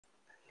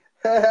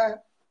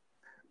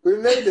We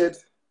made it.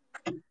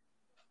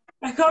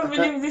 I can't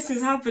believe this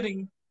is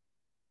happening.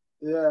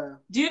 Yeah,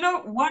 Do you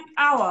know 1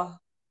 hour?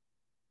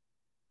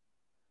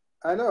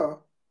 I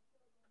know.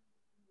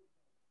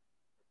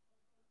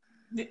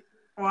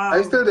 Are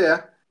you still Wow.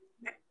 there?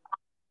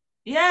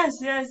 Yes,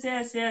 yes,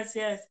 yes, yes,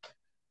 yes.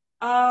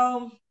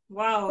 Wow.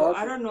 I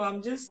Okay. don't know.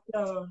 I'm just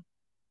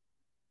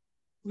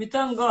we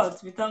thank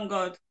God. We thank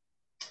God.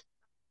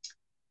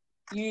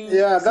 You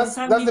Yeah,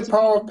 sometimes that's need the to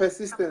power be of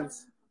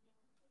persistence.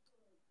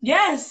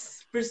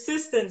 yes,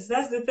 persistence.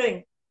 That's the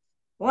thing.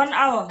 1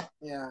 hour.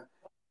 Yeah.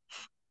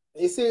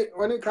 You see,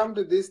 when it comes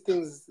to these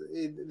things,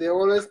 they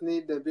always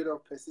need a bit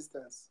of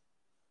persistence,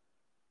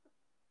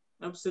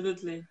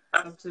 Absolutely.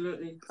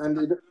 Absolutely.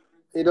 and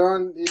you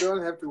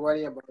don't have to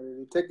worry about it.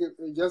 You take it,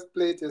 you just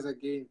play it as a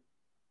game.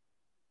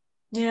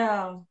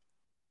 Yeah.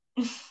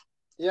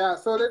 Yeah.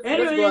 So let's go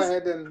Anyways,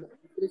 ahead and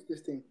finish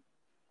this thing.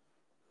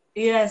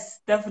 yes,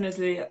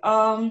 definitely.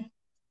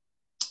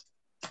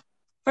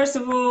 First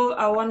of all,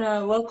 I want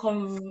to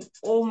welcome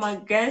all my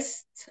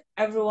guests,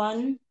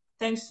 everyone.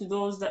 Thanks to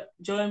those that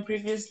joined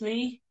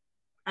previously.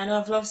 I know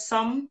I've lost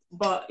some,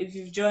 but if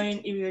you're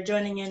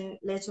joining in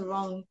later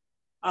on,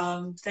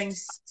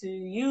 thanks to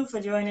you for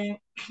joining.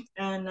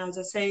 And as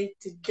I say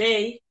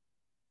today,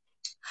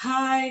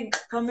 hi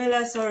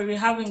Camilla. Sorry, we're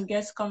having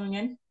guests coming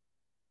in.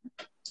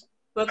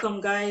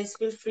 Welcome, guys.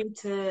 Feel free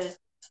to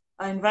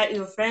invite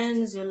your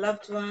friends, your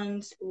loved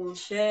ones, or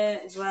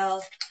share as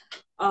well.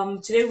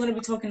 Today we're going to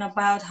be talking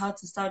about how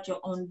to start your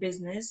own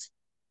business.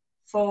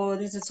 For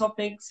this is a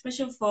topic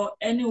special for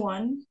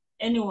anyone,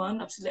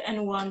 absolutely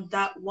anyone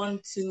that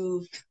want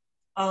to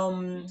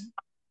um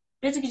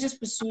basically just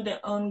pursue their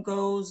own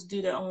goals,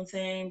 do their own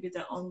thing, be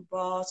their own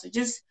boss, or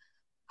just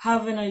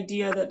have an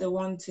idea that they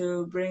want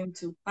to bring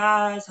to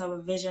pass, have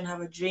a vision,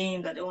 have a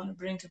dream that they want to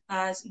bring to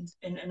pass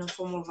in a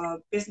form of a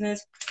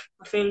business.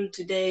 I feel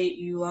today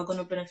you are going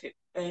to benefit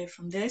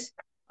from this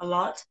a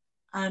lot.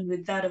 And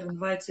with that, I've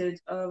invited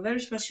a very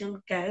special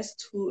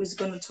guest who is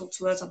going to talk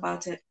to us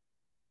about it.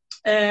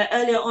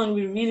 Earlier on,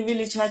 we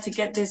really tried to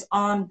get this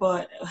on,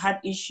 but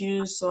had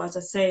issues. So as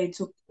I say, it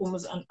took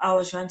almost an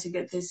hour trying to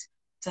get this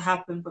to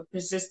happen. But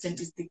persistent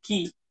is the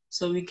key.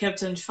 So we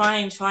kept on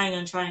trying,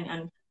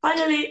 and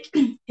finally,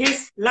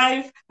 he's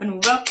live.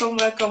 And welcome.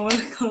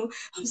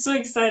 I'm so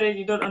excited.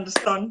 You don't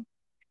understand.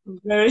 I'm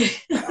very.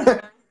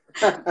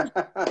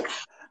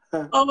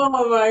 Oh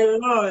my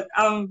lord!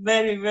 I'm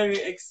very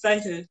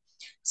excited.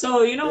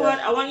 So you know what?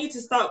 Yeah. I want you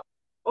to start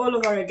all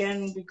over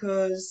again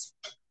because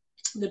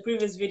the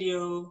previous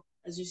video,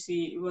 as you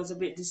see, it was a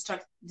bit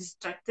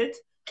distracted.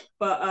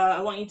 But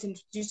I want you to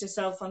introduce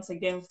yourself once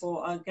again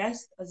for our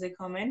guests as they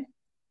come in.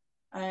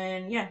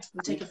 And yeah,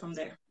 we'll take it from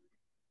there.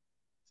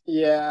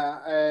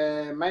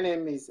 Yeah. My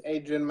name is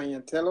Adrian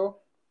Manyathelo,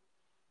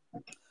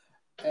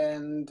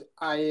 and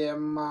I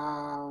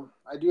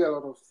do a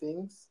lot of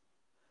things.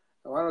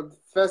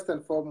 First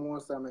and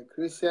foremost, I'm a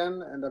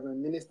Christian and I'm a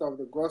minister of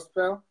the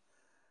gospel.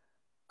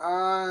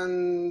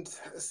 And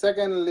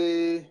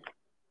secondly,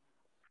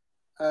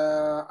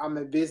 I'm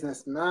a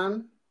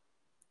businessman,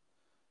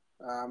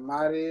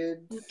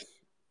 married,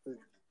 with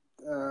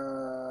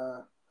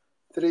uh,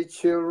 3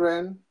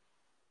 children,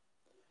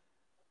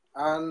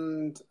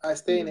 and I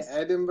stay in Yes.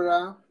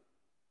 Edinburgh.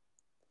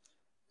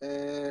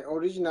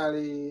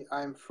 Originally,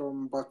 I'm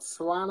from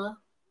Botswana.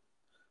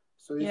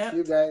 So if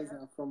you Yep. guys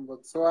are from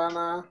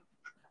Botswana,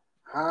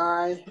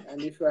 hi.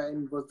 And if you are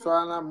in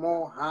Botswana,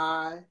 more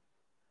hi.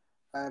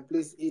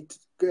 Please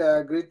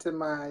greet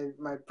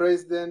my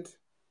president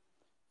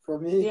for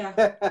me.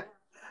 Yeah.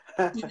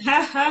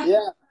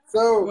 Yeah.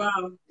 So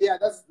Wow. yeah,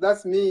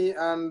 that's me.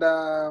 And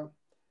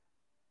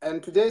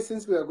today,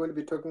 since we are going to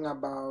be talking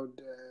about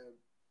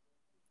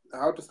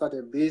how to start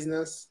a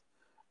business,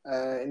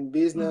 in Hmm.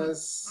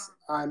 business,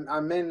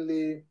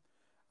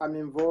 I'm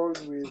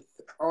involved with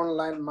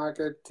online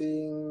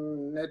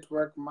marketing,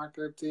 network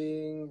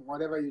marketing,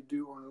 whatever you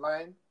do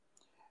online.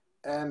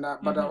 And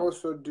but I Hmm.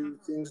 also do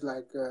things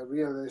like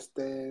real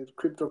estate,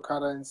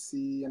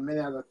 cryptocurrency, and many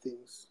other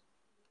things.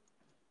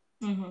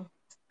 Hmm.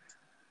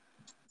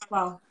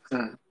 Wow.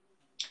 Mm.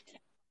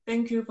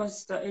 Thank you,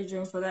 Pastor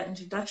Adrian, for that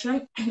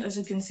introduction. As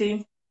you can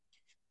see,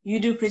 you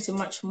do pretty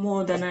much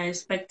more than I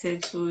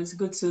expected. So it's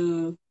good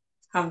to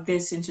have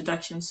this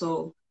introduction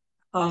so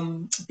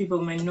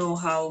people may know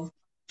how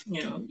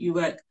you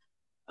work.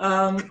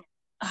 Um,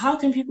 how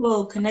can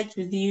people connect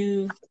with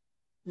you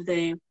if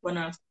they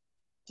wanna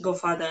go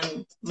further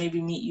and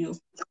maybe meet you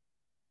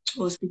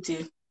or speak to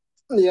you?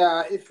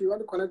 Yeah, if you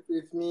want to connect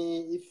with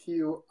me, if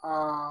you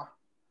are,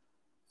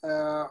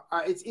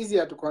 it's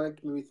easier to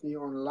connect with me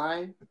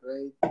online,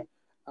 right?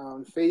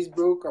 On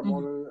Facebook,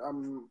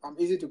 Mhm. I'm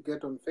easy to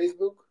get on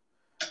Facebook,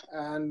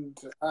 and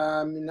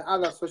in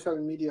other social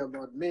media,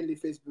 but mainly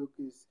Facebook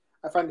is.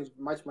 I find it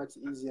much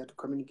easier to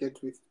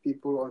communicate with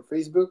people on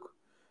Facebook.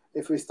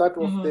 If we start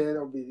off Mm-hmm. there,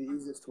 that'll be the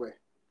easiest way.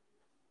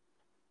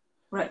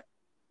 Right.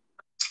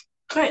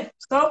 Great.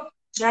 So,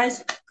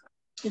 guys,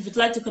 if you'd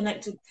like to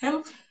connect with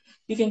him,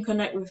 you can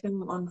connect with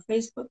him on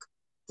Facebook.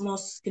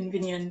 Most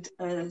convenient,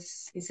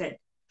 as he said.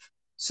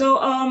 So,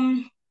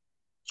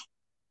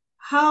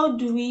 how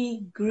do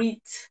we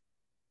greet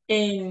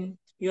in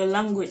your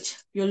language,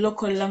 your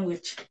local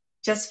language,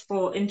 just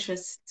for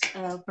interest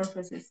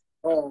purposes?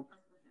 Oh,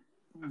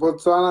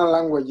 Botswana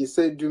language, you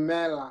say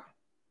Dumela.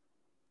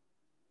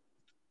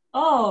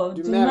 Oh,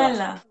 Dumela.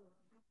 Dumela.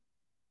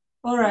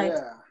 All right.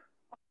 Yeah.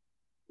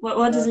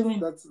 What does it mean?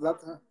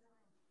 That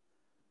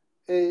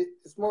it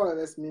more or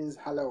less means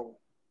hello.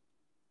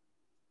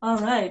 All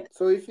right.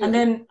 So if And you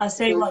then I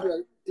say so what?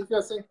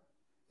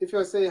 if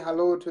you're saying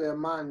hello to a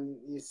man,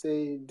 you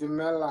say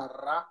Dumela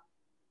ra.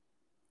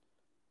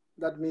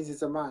 That means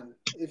it's a man.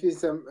 If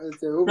it's a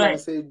woman, you Right.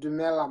 say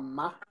Dumela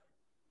ma.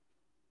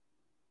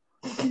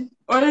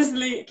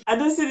 Honestly, I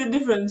don't see the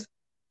difference.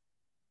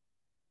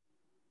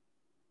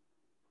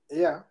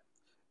 Yeah.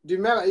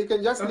 Dumela, you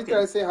can just Okay.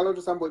 literally say hello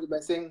to somebody by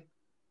saying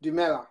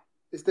Dumela.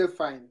 It's still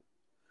fine.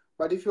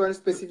 But if you want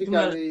Dumela.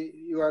 specifically,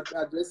 you are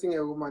addressing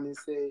a woman, you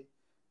say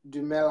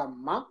Dumela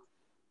ma.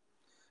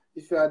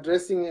 If you're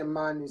addressing a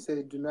man, you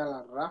say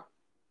Dumela ra.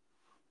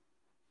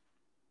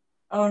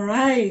 All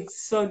right.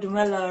 So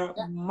Dumela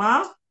Yeah.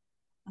 ma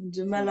and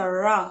Dumela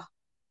ra.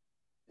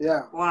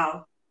 Yeah.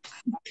 Wow.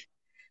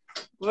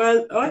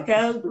 Well,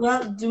 okay.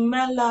 Well,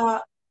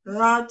 Dumela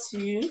ra to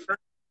you.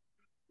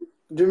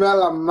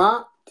 Dumela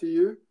ma to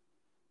you.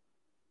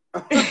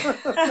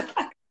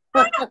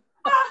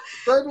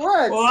 So it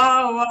works.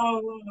 Wow,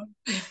 wow, wow.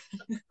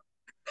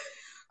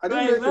 I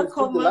didn't know Right. you can speak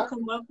Welcome, the language.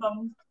 welcome,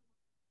 welcome.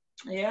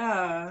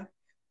 Yeah.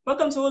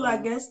 Welcome to all our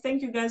Um, guests.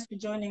 Thank you guys for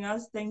joining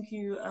us. Thank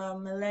you,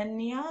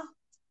 Millennia.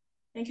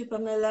 Thank you,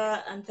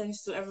 Pamela. And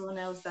thanks to everyone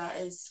else that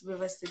is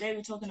with us today.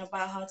 We're talking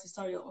about how to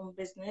start your own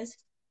business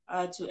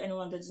to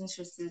anyone that's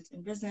interested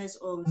in business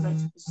or would like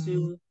to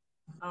pursue,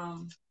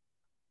 um,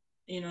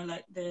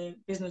 like the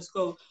business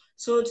goal.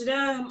 So today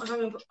I'm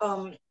having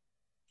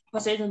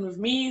Adrian with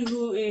me,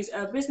 who is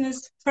a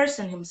business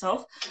person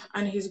himself,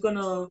 and he's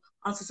gonna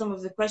answer some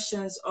of the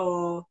questions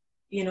or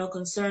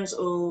concerns,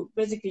 or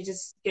basically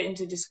just get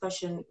into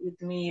discussion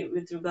with me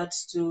with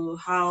regards to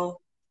how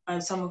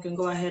someone can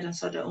go ahead and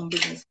start their own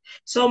business.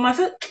 So my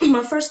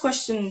first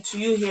question to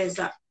you here is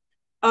that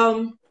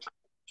um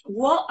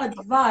what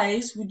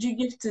advice would you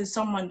give to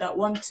someone that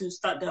wants to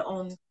start their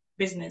own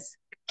business?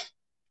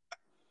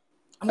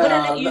 I'm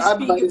gonna let you the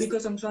speak advice.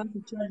 because I'm trying to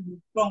turn the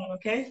phone,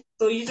 okay?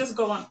 So you just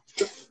go on.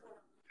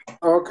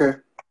 Okay.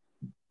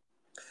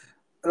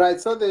 Right.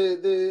 So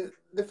the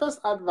first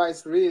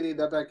advice really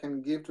that I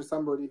can give to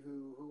somebody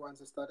who wants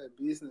to start a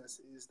business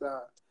is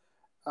that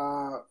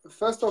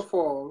first of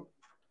all,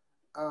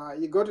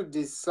 you got to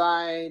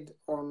decide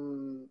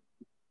on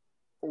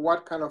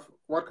what kind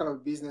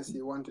of business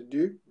you want to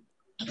do.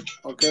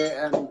 Okay,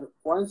 and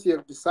once you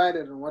have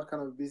decided on what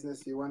kind of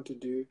business you want to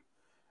do,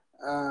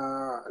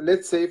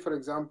 let's say for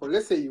example,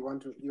 let's say you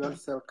want to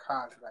sell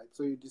cars, right?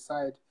 So you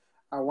decide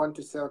I want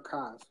to sell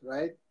cars,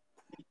 right?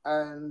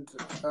 And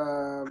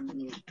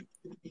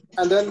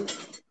and then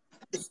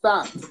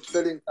start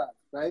selling cars,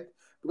 right?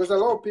 Because a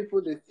lot of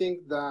people they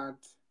think that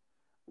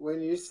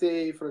when you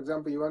say, for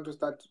example, you want to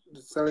start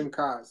selling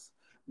cars,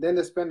 then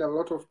they spend a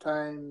lot of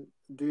time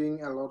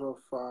doing a lot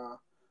of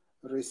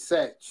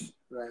research,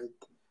 right?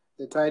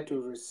 They try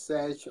to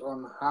research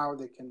on how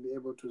they can be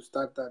able to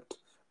start that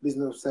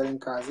business of selling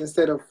cars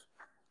instead of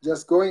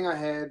just going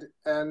ahead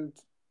and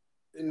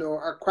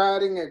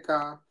acquiring a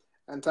car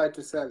and try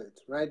to sell it,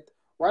 right?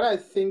 What I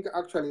think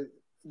actually,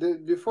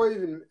 before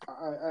even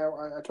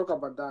I talk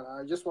about that,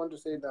 I just want to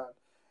say that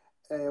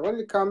when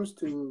it comes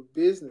to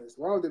business,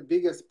 one of the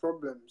biggest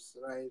problems,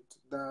 right,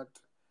 that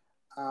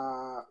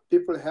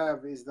people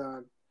have is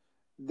that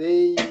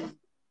they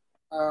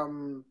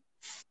um,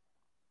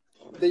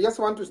 they just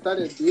want to start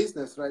a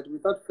business, right,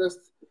 without first.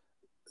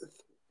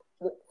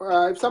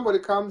 If somebody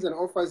comes and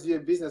offers you a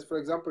business, for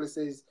example, it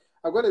says,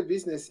 "I've got a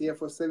business here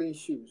for selling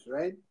shoes,"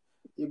 right?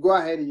 You go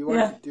ahead and you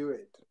want to Yeah. do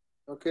it,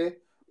 okay?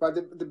 But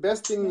the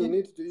best thing you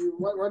need to do,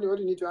 what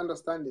you need to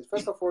understand is,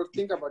 first of all,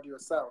 think about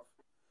yourself.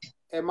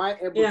 Am I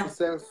able to Yeah.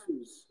 sell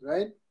shoes,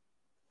 right?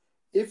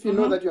 If you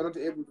know Mm-hmm. that you're not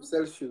able to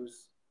sell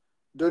shoes,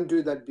 don't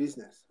do that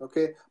business,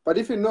 okay? But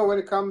if you know when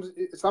it comes,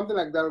 something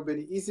like that will be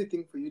an easy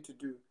thing for you to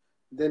do,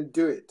 then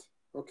do it,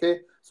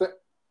 okay? So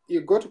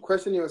you got to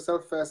question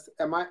yourself first,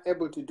 am I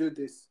able to do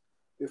this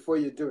before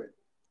you do it,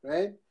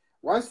 right?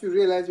 Once you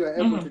realize you are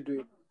able Mm-hmm. to do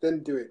it,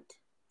 then do it,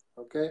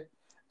 okay?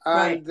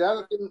 Right. And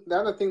the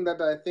other thing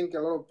that I think a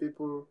lot of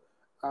people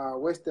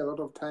waste a lot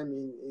of time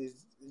in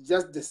is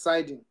just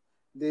deciding.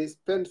 They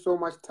spend so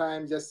much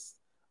time just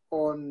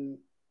on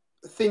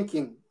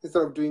thinking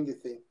instead of doing the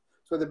thing.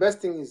 So the best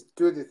thing is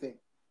do the thing.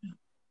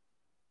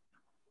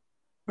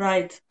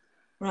 Right.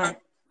 Right.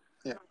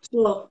 Yeah.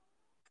 So,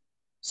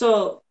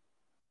 so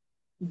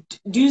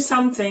do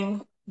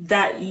something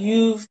that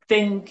you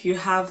think you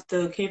have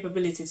the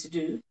capability to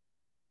do,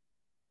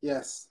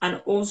 Yes.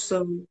 and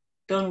also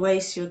don't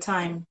waste your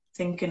time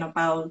thinking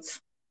about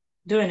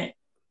doing it.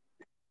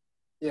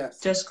 Yes.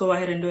 Just go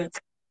ahead and do it.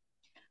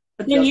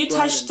 But then Just go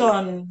ahead and do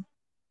it.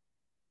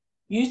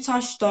 you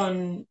touched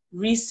on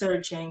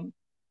researching,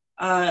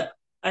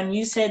 and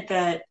you said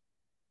that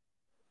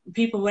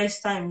people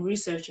waste time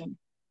researching.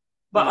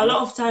 But a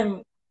lot of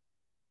time,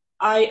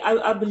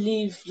 I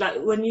believe,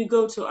 like, when you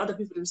go to other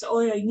people, they say,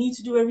 oh yeah, you need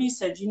to do a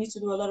research. You need to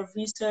do a lot of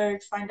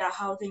research, find out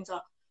how things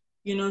are,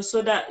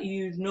 so that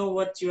you know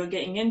what you're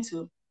getting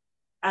into.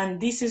 And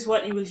this is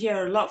what you will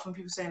hear a lot from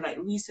people saying, like,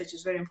 research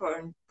is very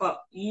important.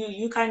 But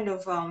you kind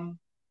of,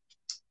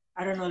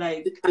 I don't know,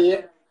 like,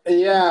 Yeah.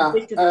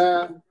 contradicted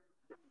us.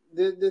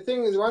 The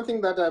thing is, one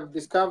thing that I've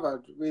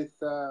discovered with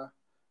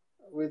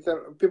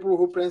people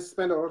who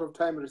spend a lot of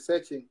time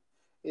researching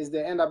is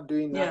they end up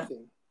doing Yeah,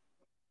 nothing,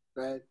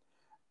 right?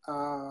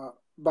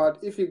 But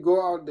if you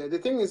go out there, the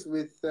thing is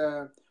with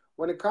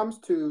when it comes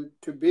to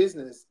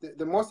business,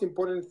 the most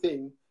important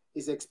thing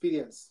is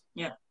experience,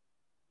 yeah.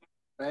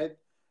 right?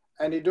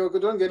 And you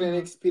don't get any Mm-hmm.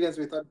 experience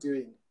without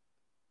doing,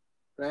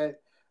 right?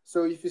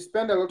 So if you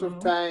spend a lot of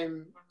Mm-hmm.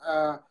 time,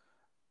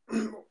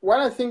 what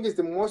I think is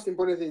the most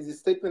important thing is the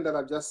statement that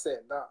I've just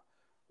said. That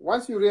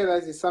once you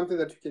realize it's something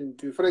that you can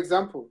do, for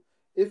example,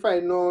 if I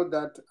know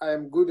that I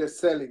am good at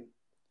selling,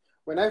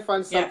 when I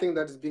find Yeah. something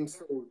that is being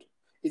sold,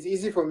 it's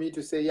easy for me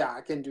to say, yeah,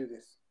 I can do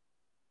this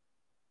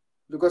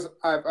because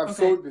I've Okay.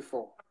 sold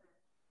before,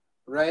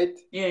 right?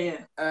 Yeah,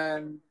 yeah.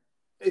 And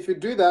if you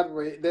do that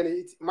way, then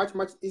it's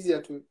much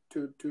easier to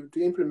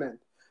implement.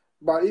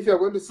 But if you're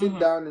going to sit Mm-hmm.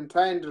 down and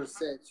try and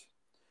research,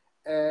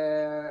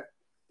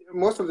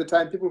 most of the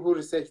time people who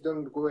research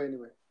don't go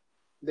anywhere.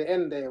 They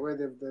end there where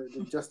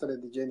they've just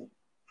started the journey.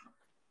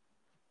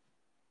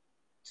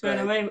 So in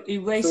a Right. way, it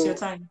wastes your So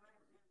time.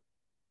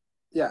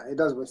 yeah, it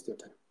does waste your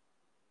time.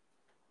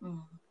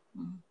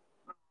 Mm-hmm.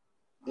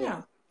 Yeah.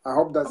 Yeah. I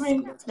hope I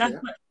mean, that's that's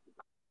clear.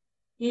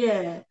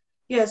 yeah,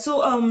 yeah.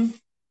 So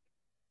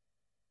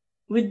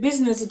with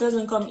business, it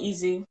doesn't come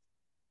easy.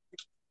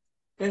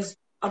 There's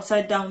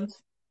upside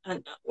downs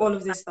and all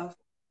of this stuff.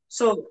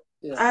 So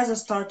Yeah. as a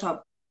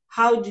startup,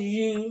 how do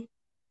you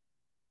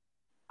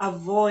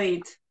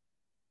avoid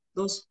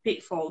those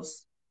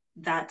pitfalls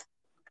that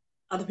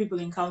other people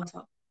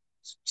encounter,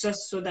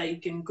 just so that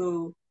you can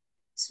go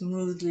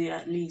smoothly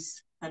at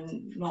least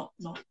and not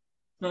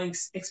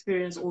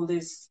experience all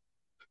these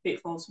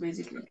pitfalls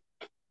basically?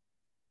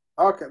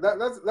 Okay.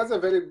 That's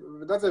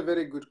a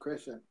very good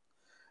question.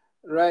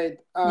 Right.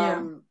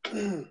 Yeah.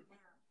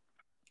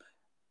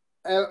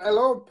 A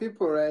lot of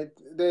people, right?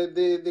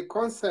 The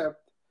concept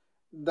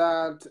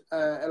that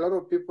a lot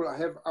of people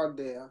have out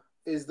there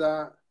is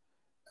that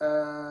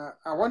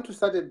I want to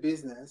start a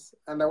business,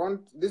 and I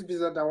want this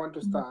business that I want to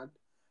Mhm. start.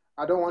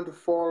 I don't want to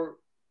fall.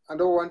 I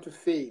don't want to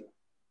fail.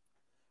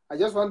 I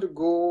just want to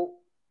go,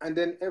 and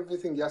then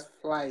everything just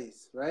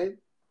flies, right?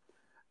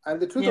 And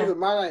the truth of Yeah. the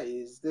matter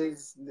is,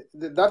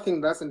 that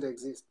thing doesn't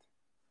exist.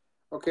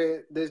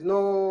 Okay, there's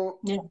no.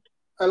 Yeah.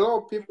 A lot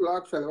of people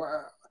actually,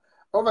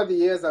 over the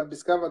years, I've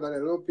discovered that a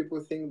lot of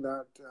people think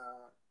that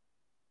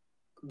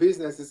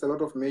business is a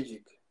lot of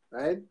magic,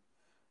 right?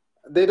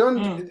 They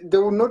don't. Mm. They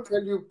will not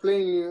tell you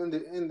plainly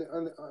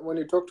when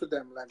you talk to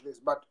them like this.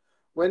 But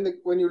when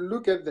you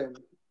look at them,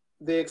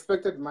 they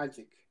expected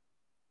magic,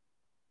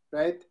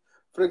 right?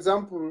 For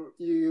example,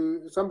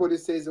 somebody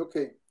says,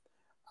 "Okay,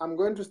 I'm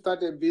going to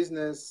start a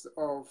business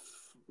of.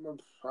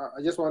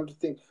 I just want to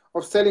think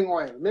of selling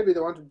oil. Maybe they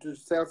want to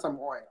sell some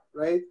oil,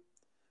 right?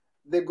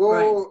 They Right.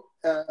 go.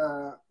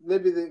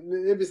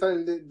 Maybe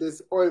suddenly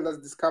there's oil that's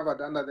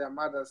discovered under their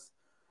mother's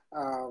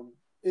um,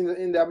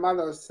 in their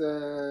mother's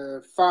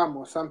farm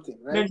or something,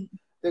 right? There's,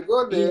 They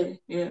go there, yeah.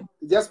 Yeah.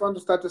 they just want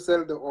to start to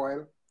sell the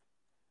oil,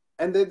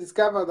 and they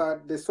discover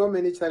that there's so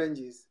many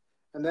challenges,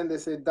 and then they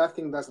say that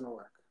thing doesn't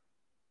work,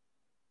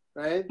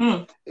 right?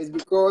 Mm. It's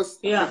because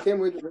they Yeah. came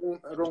with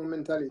the wrong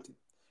mentality.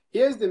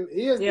 Yeah.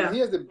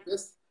 Here's the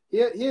best.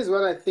 Here's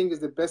what I think is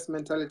the best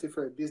mentality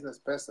for a business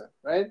person,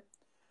 right?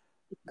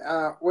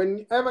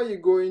 Whenever you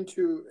go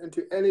into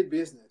any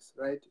business,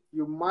 right,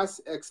 you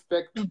must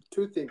expect Mm.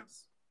 two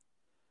things.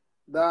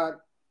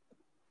 That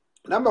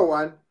number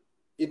one,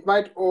 it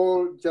might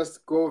all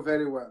just go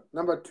very well.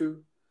 Number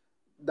two,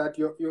 that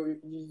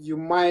you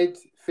might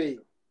fail.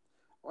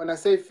 When I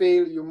say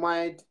fail, you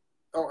might,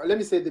 or let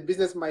me say the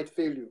business might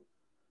fail you,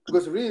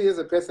 because really as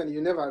a person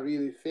you never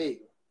really fail,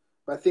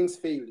 but things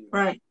fail you.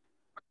 Right.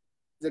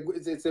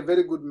 It's a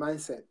very good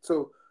mindset.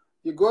 So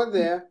you go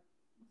there,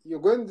 you're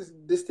going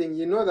this thing,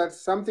 you know that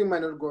something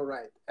might not go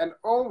right. And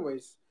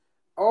always,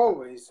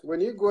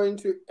 when you go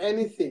into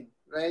anything,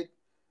 right,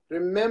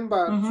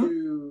 remember Mm-hmm.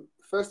 to,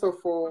 first of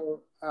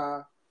all,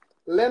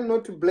 learn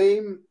not to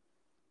blame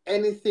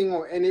anything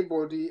or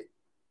anybody,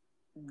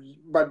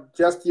 but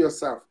just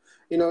yourself.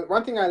 You know,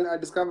 one thing I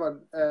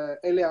discovered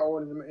earlier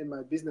on in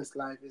my business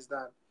life is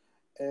that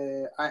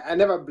I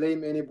never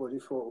blame anybody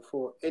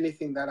for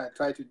anything that I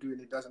try to do and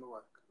it doesn't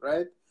work,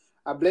 right?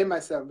 I blame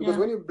myself because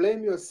Yeah. when you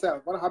blame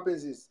yourself, what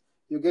happens is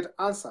you get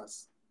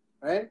answers,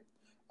 right?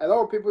 A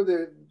lot of people,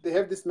 they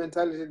have this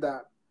mentality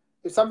that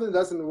if something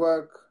doesn't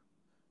work,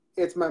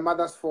 it's my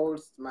mother's fault,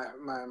 it's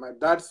my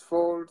dad's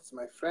fault, it's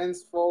my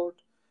friend's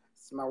fault,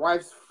 it's my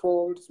wife's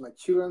fault, it's my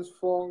children's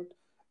fault,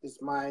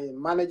 it's my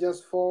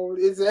manager's fault,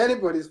 it's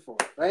anybody's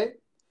fault, right?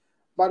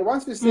 But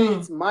once we say Mm.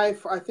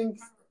 it's I think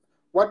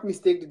what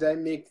mistake did I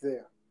make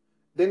there?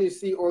 Then you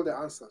see all the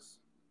answers,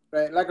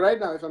 right? Like right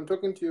now, if I'm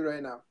talking to you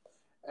right now,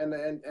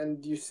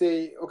 and you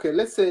say, okay,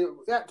 let's say,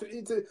 yeah,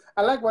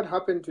 I like what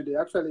happened today.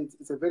 Actually,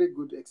 it's a very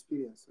good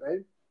experience,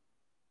 right?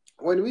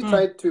 When we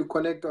tried to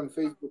connect on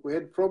Facebook, we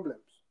had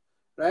problems,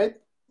 right?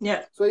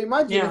 Yeah. So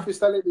imagine if you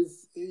started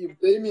this, you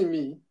blaming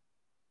me,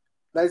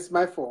 that's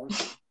my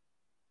fault,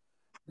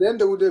 then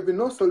there would have been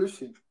no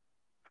solution.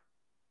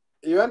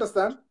 You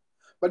understand?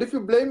 But if you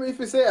blame me, if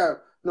you say,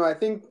 no, I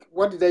think,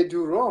 what did I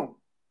do wrong?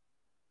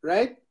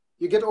 Right?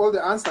 You get all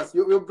the answers.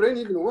 Your brain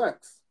even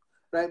works,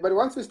 right? But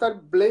once you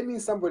start blaming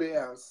somebody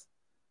else,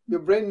 your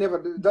brain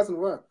doesn't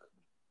work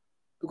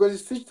because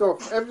it's switched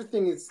off.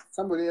 Everything is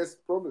somebody else's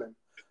problem.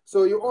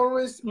 So you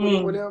always,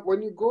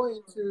 when you go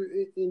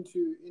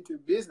into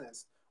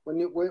business,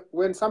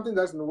 when something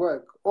doesn't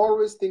work,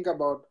 always think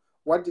about,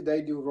 what did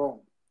I do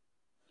wrong?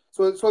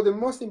 So the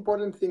most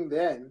important thing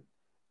then,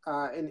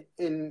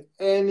 in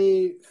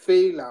any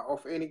failure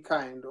of any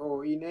kind,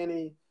 or in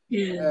any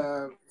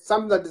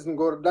something that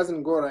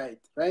doesn't go right,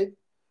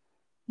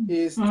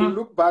 is to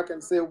look back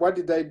and say, what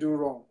did I do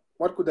wrong?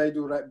 What could I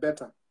do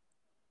better?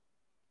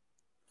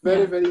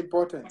 Very, very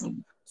important.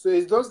 So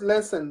it's those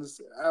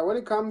lessons. When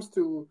it comes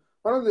to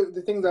one of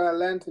the things that I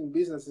learned in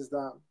business is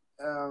that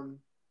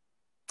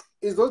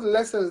is those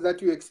lessons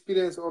that you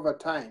experience over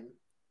time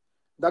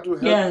that will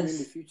help you in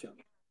the future.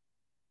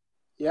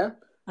 Yeah,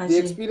 the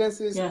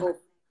experiences of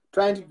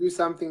trying to do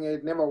something and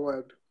it never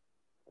worked,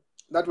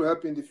 that will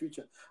help you in the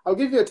future. I'll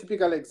give you a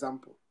typical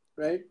example,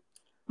 right?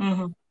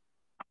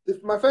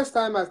 My first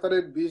time I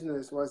started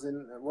business was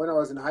when I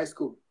was in high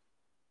school.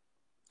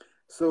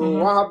 So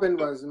what happened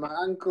was my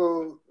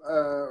uncle,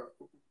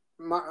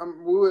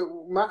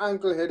 my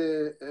uncle had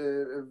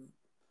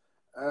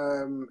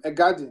a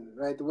garden,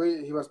 right,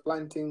 where he was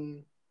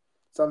planting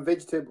some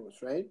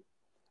vegetables, right?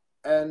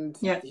 And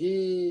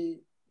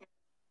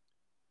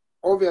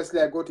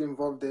obviously I got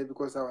involved there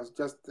because I was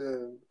just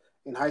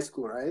in high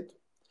school, right?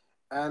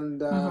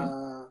 And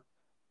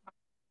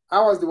I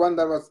was the one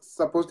that was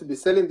supposed to be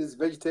selling these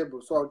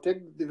vegetables. So I'll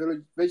take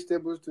the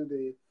vegetables to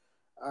the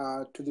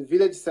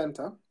village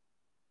center,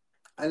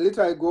 and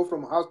literally go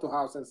from house to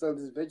house and sell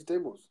these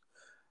vegetables.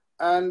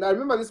 And I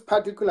remember this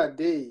particular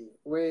day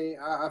where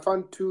I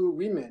found two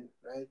women,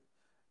 right?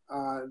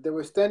 They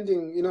were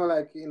standing,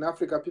 like in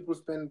Africa, people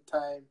spend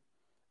time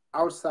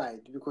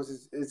outside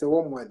because it's a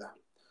warm weather.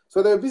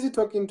 So they were busy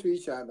talking to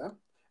each other.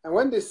 And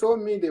when they saw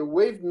me, they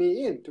waved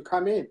me in to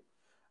come in.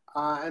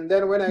 And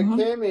then when I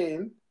came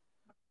in,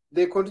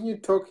 they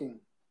continued talking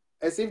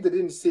as if they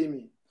didn't see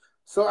me.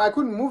 So I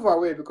couldn't move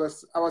away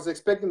because I was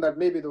expecting that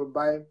maybe they would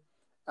buy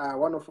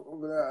one of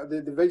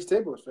the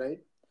vegetables, right?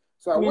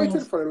 So I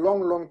waited for a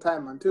long, long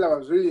time until I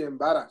was really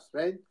embarrassed,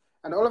 right?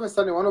 And all of a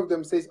sudden, one of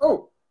them says,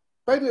 "Oh,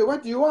 by the way,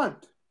 what do you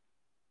want?"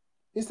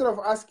 Instead of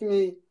asking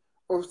me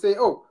or say,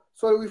 "Oh,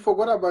 sorry, we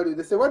forgot about you."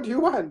 They say, "What do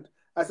you want?"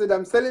 I said,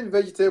 "I'm selling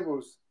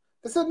vegetables."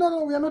 They said,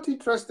 "No, we are not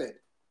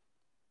interested."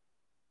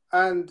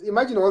 And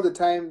imagine all the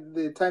time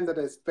that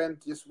I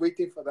spent just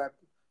waiting for that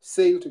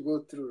sale to go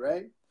through,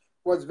 right?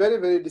 Was very,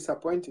 very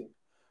disappointing.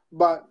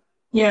 But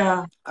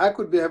I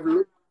could have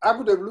looked.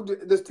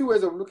 There's two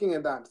ways of looking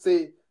at that.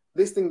 Say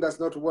this thing does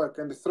not work,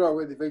 and throw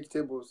away the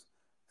vegetables,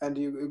 and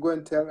you go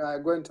and tell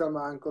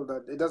my uncle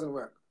that it doesn't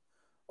work.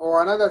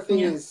 Or another thing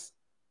is,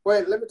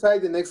 well, let me try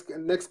the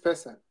next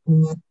person,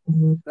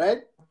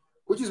 right?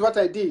 Which is what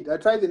I did. I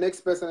tried the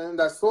next person,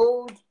 and I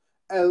sold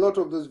a lot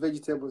of those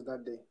vegetables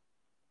that day.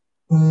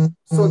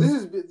 So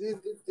this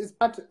is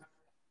part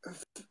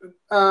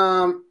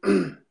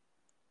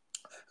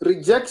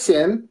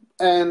rejection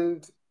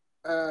and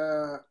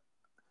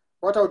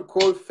what I would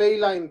call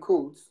failure in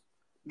quotes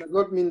does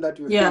not mean that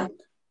you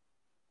failed.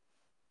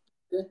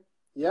 Okay?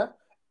 Yeah.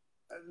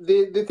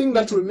 The thing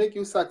that will make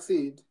you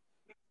succeed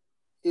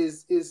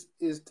is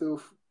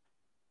to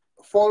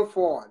fall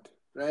forward,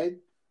 right?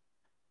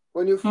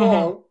 When you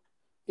fall,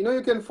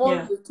 you can fall.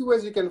 There's two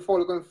ways you can fall.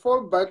 You can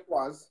fall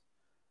backwards,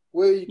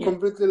 where you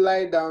completely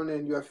lie down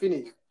and you are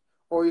finished,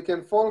 or you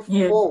can fall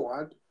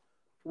forward,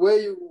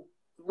 where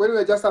when you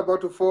are just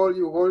about to fall,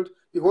 you hold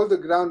the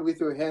ground with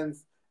your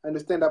hands and you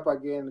stand up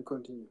again and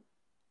continue.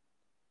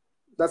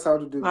 That's how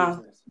to do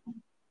business.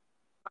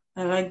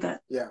 I like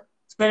that. Yeah.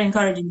 It's very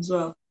encouraging as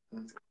well.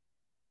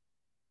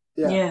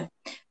 Yeah.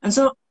 And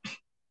so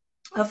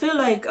I feel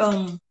like I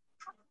don't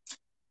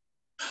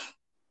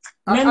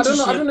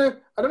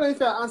know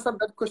if I answered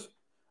that question.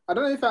 I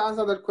don't know if I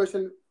answered that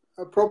question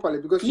properly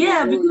because you were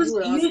asking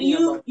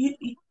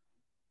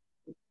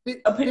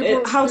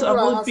about how to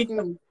avoid asking,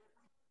 pitfalls.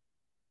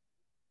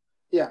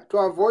 Yeah, to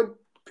avoid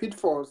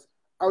pitfalls,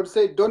 I would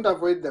say don't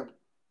avoid them.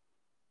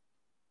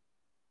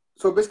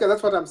 So basically,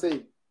 that's what I'm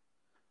saying.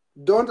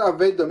 Don't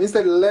avoid them.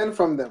 Instead, learn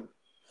from them.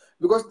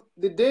 Because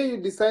the day you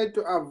decide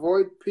to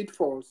avoid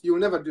pitfalls, you'll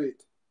never do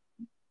it.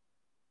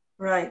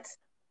 Right.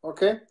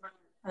 Okay?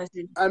 I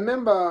see. I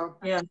remember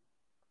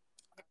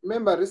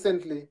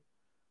recently,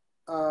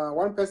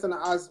 one person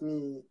asked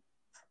me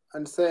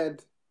and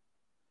said,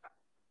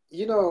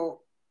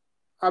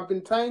 I've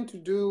been trying to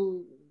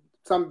do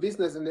some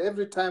business, and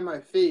every time I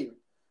fail,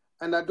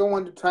 and I don't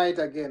want to try it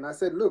again. I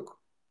said, look,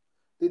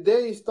 the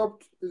day you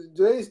stop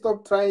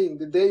trying,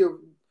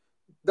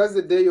 that's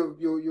the day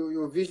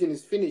your vision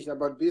is finished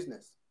about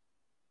business,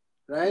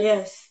 right?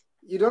 Yes.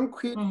 You don't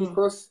quit Mm-hmm.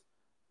 because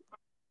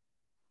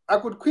I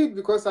could quit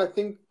because I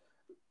think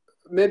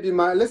maybe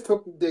let's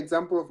talk the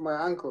example of my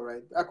uncle,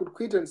 right? I could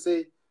quit and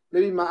say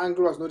maybe my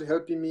uncle was not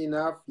helping me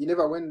enough. He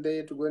never went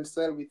there to go and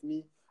sell with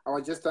me. I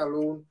was just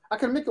alone. I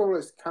can make all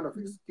those kind of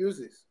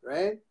excuses,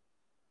 right?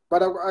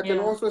 But I can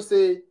Yeah. also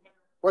say,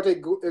 what a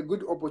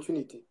good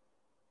opportunity,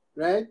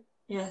 right?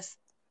 Yes.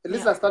 At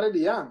least Yeah. I started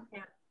young.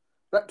 Yeah.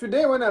 But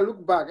today, when I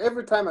look back,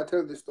 every time I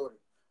tell this story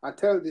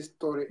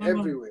Mm-hmm.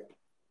 everywhere,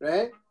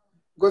 right?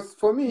 Because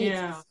for me,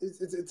 Yeah.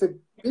 it's a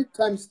big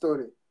time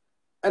story.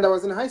 And I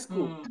was in high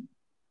school, Mm.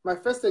 my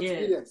first Yeah.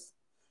 experience.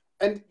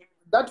 And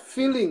that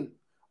feeling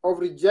of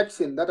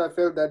rejection that I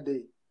felt that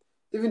day,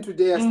 even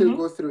today, I still Mm-hmm.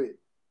 go through it.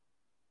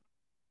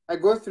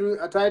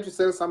 I try to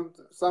sell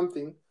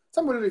something,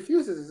 somebody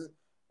refuses.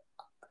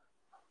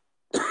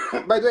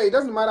 By the way, it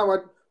doesn't matter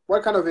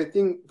what kind of a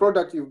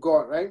product you've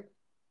got, right?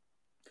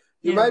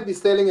 You Yeah. might be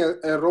selling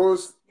a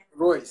Rolls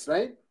Royce,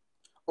 right?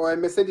 Or a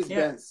Mercedes Yeah.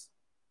 Benz.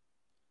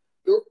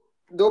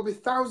 There'll be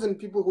 1,000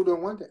 people who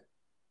don't want it.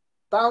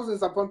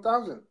 Thousands upon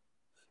thousands.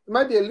 It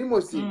might be a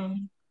limousine.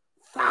 Mm.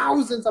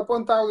 Thousands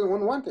upon thousands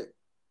won't want it.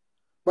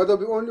 But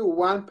there'll be only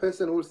one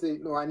person who will say,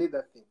 no, I need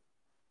that thing.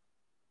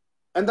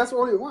 And that's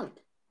all you want.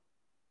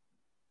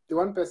 The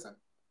one person.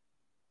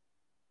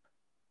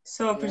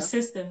 So Yeah.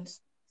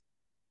 persistence.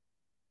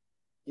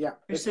 Yeah.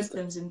 Persistence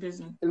Persistence. in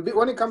business. And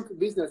when it comes to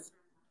business,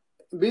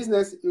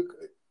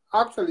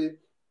 actually,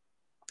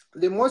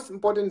 the most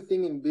important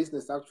thing in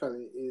business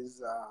actually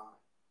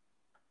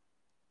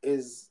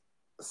is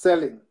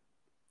selling.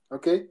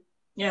 Okay.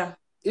 Yeah.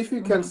 If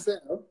you can Mm-hmm.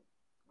 sell,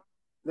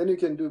 then you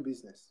can do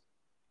business.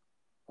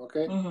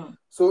 Okay. Mm-hmm.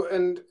 So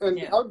and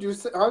Yeah. how do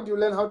you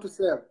learn how to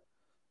sell?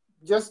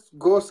 Just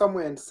go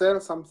somewhere and sell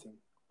something.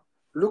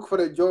 Look for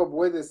a job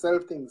where they sell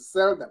things.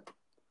 Sell them.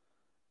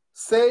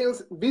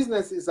 Sales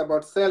business is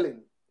about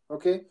selling.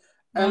 Okay.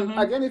 And Mm-hmm.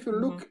 again, if you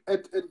Mm-hmm. look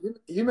at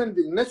human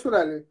being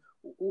naturally,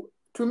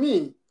 to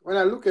me, when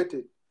I look at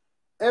it,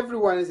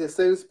 everyone is a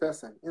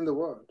salesperson in the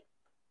world,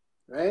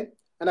 right?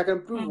 And I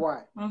can prove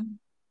why, Mm-hmm.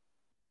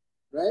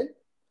 right?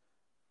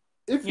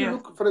 If you Yeah.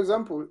 look, for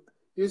example,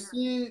 you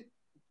see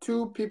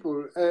two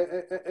people,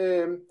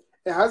 a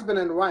husband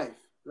and wife,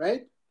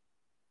 right?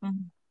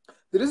 Mm-hmm.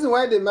 The reason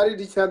why they married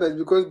each other is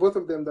because both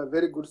of them are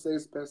very good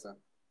salesperson,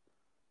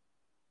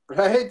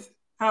 right?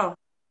 How?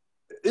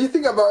 You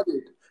think about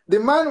it. The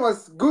man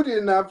was good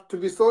enough to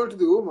be sold to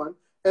the woman,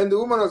 and the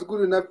woman was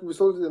good enough to be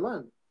sold to the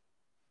man,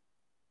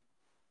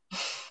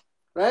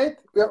 right?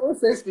 We are all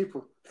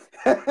salespeople.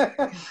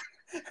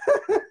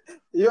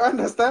 You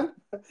understand?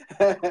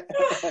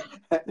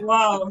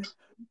 Wow.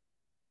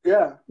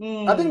 Yeah.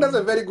 I think that's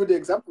a Mm. very good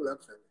example,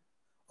 actually,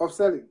 of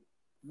selling.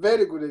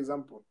 Very good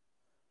example,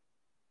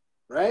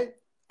 right?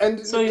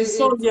 And So you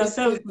sold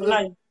yourself for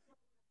life.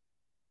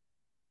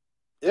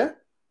 yeah.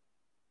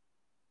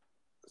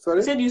 I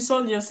Sorry. said you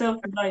sold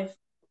yourself for life.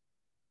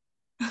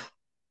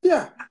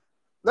 Yeah,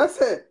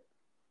 that's it.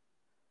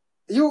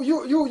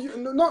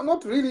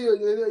 Not really.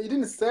 You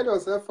didn't sell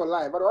yourself for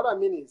life. But what I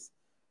mean is,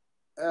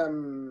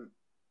 um,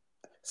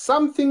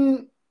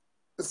 something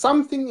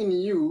something in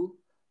you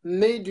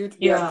made you to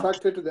be Yeah.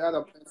 attracted to the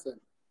other person.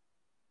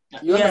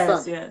 You Yes.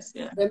 understand? Yes.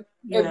 Yeah. And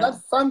Yeah.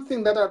 that's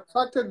something that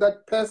attracted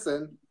that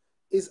person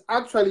is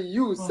actually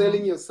you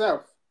selling Mm-hmm.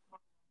 yourself.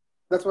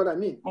 That's what I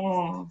mean.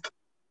 Oh.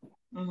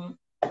 Mm-hmm.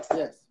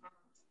 Yes.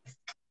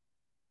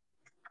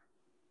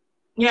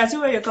 Yeah. I see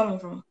where you're coming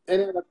from.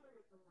 Any other?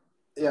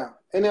 Yeah.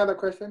 Any other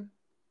question?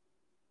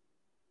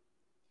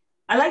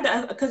 I like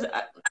that because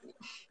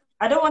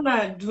I don't want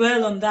to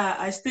dwell on that.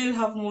 I still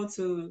have more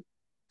to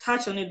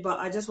touch on it, but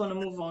I just want to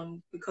move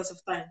on because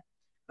of time.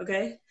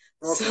 Okay.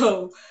 Okay.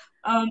 So,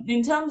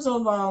 in terms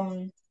of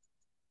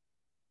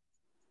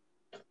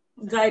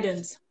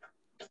guidance,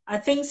 I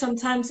think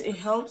sometimes it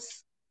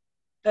helps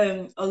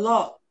a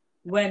lot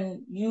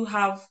when you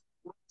have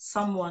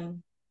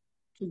someone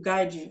to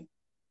guide you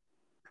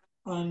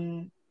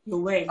on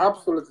your way.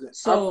 Absolutely.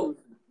 So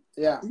Absolutely.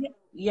 Yeah.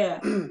 yeah,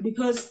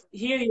 because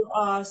here you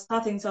are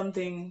starting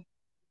something.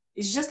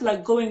 It's just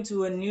like going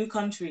to a new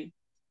country.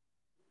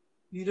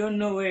 You don't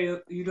know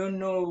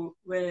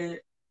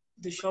where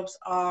the shops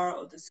are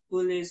or the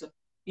school is.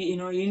 You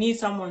know, you need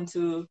someone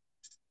to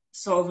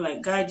sort of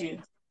like guide you.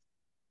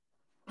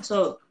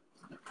 So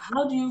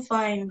how do you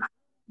find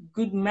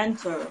good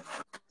mentor,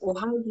 or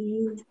how do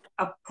you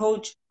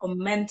approach a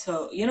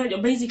mentor,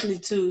 basically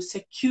to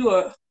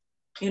secure,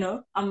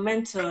 a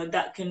mentor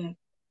that can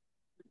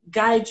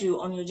guide you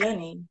on your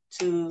journey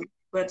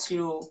towards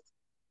your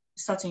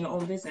starting your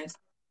own business?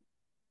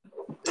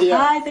 Yeah.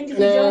 Hi, thank you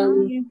for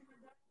joining me.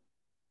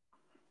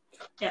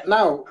 Yeah.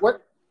 Now,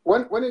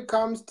 when it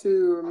comes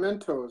to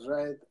mentors,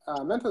 right?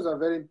 Mentors are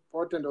very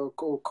important, or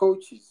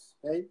coaches,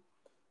 right?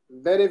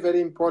 Very,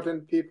 very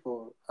important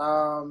people.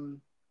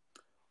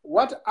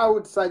 What I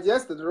would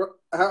suggest,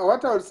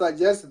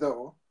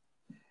 though,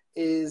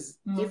 is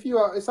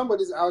Mm-hmm. if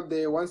somebody's out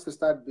there wants to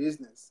start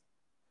business,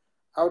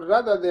 I would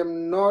rather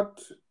them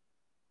not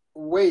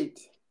wait.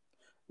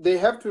 They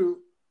have to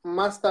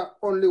master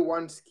only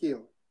one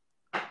skill,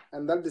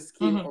 and that's the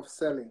skill Mm-hmm. of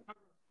selling.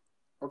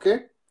 Okay?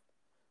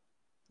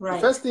 The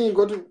Right. first thing you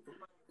got to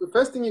the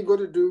first thing you got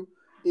to do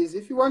is,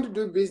 if you want to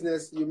do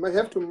business, you may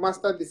have to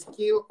master the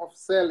skill of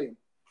selling,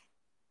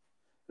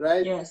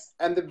 right? Yes.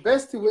 And the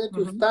best way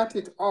to Mm-hmm. start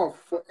it off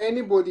for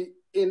anybody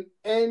in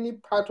any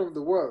part of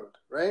the world,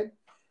 right,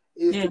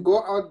 is Yeah. to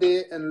go out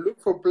there and look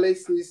for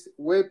places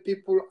where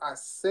people are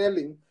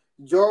selling,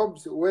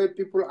 jobs where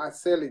people are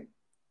selling,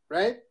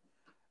 right?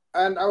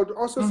 And I would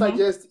also Mm-hmm.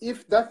 suggest,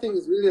 if that thing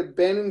is really a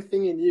burning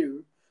thing in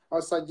you,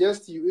 I'll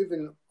suggest you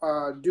even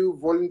do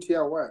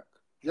volunteer work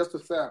just to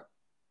sell,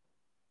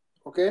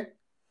 okay?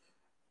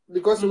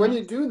 Because when Mm-hmm.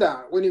 you do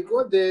that, when you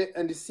go there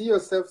and you see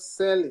yourself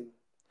selling,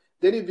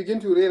 then you begin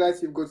to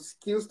realize you've got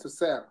skills to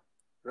sell,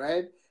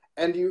 right?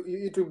 And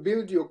you to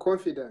build your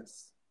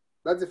confidence.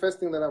 That's the first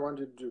thing that I want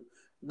you to do.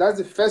 That's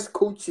the first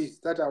coaches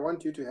that I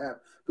want you to have,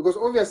 because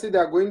obviously they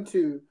are going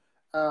to,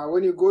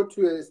 when you go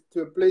to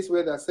a place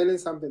where they're selling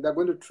something, they're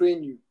going to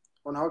train you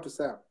on how to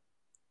sell,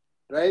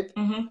 right?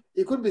 Mm-hmm.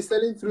 It could be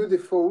selling through the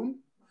phone.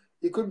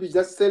 It could be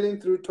just selling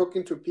through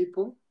talking to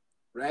people,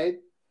 right?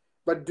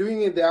 But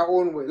doing it their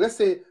own way. Let's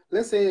say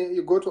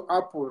you go to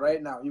Apple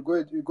right now. You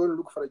go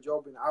look for a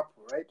job in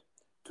Apple, right?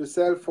 To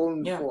sell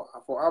phones Yeah. for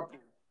Apple,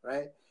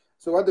 right?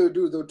 So what they'll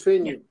do, they'll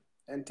train Yeah. you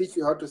and teach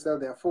you how to sell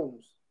their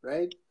phones,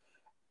 right?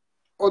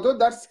 Although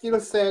that skill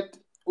set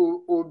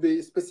will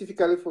be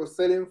specifically for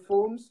selling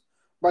phones,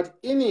 but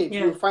in it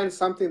Yeah. you'll find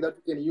something that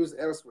you can use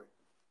elsewhere.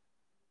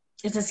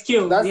 It's a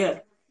skill. That's Yeah.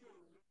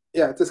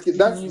 yeah, it's a skill. You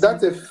can use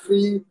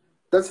it.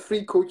 That's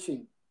free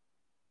coaching.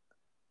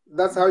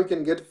 That's how you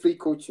can get free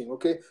coaching,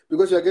 okay?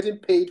 Because you're getting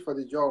paid for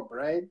the job,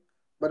 right?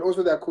 But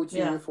also they're coaching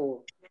Yeah. you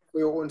for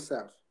your own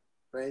self,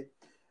 right?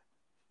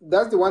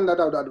 That's the one that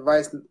I would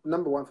advise,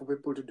 number one, for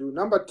people to do.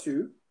 Number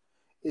two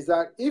is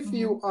that if Mm-hmm.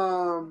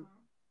 you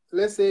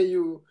let's say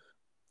you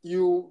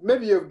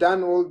maybe you've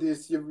done all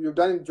this, you've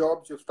done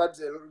jobs,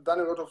 done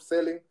a lot of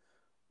selling,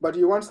 but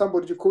you want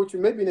somebody to coach you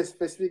maybe in a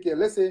specific area.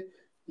 Let's say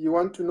you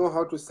want to know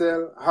how to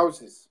sell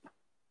houses,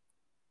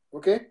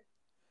 okay?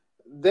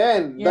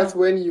 Then Yeah. that's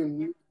when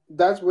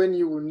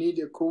you will need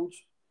a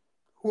coach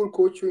who will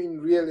coach you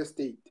in real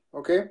estate,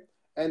 okay?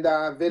 And they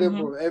are Mm-hmm.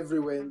 available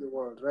everywhere in the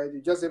world, right?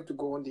 You just have to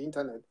go on the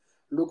internet,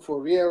 look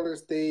for real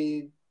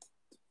estate,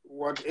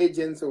 what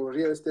agents or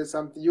real estate,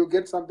 something, you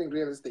get something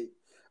real estate,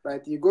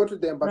 right? You go to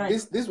them, but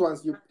Right. these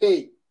ones you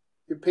pay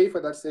for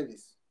that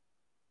service,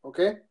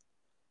 okay?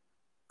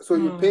 So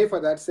you pay Mm. for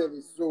that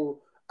service.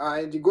 So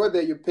and you go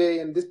there, you pay,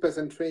 and this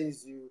person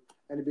trains you,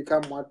 and you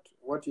become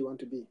what you want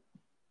to be,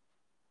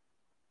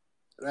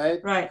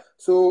 right? Right.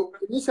 So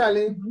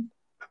initially,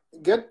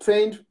 Mm-hmm. get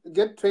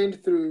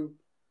trained through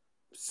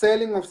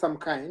selling of some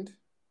kind.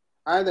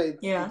 Either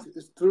Yeah.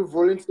 it's through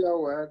volunteer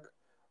work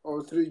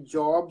or through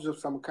jobs of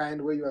some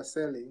kind where you are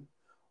selling,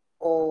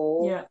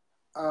 or Yeah.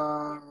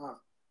 uh,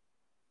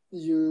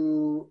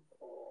 you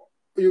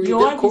you Your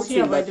get wife is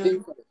here, coaching by by the way.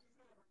 paying for it.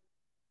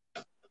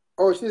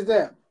 Oh, she's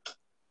there.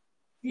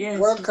 Yes,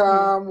 she's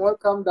here.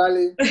 Welcome,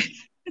 darling.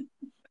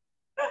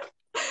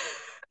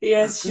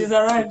 Yes, she's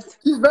arrived.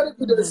 She's very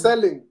good at Mm-hmm.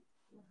 selling.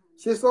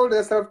 She sold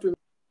herself to me.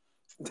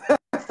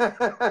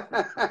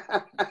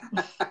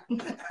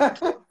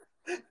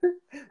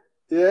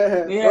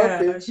 Yeah. Yeah.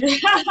 Okay.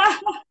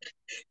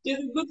 She's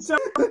a good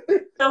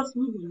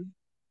saleswoman.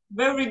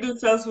 Very good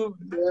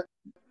saleswoman. Yeah.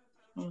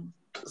 Mm.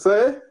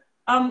 Sorry.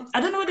 I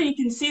don't know whether you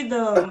can see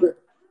the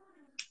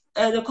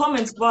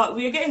comments, but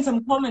we're getting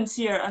some comments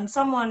here, and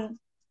someone,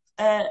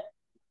 uh,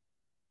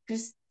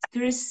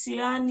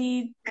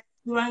 Christiani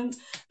Wang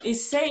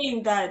is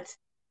saying that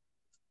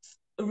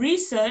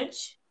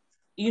research,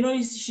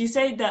 she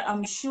said that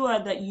I'm sure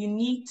that you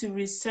need to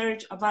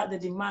research about the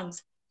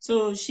demands.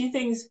 So she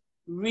thinks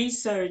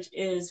research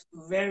is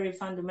very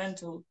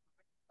fundamental,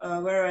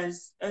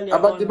 whereas earlier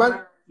About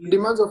on,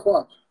 demands of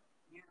what?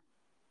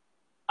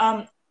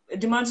 um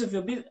demands of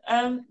your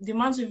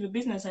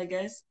business, I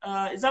guess.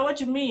 Is that what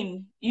you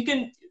mean? You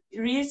can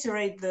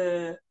reiterate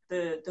the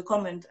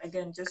comment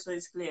again, just so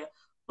it's clear.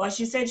 But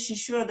she said she's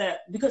sure that,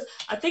 because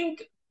I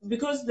think,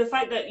 because the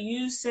fact that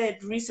you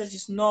said research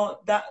is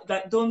not that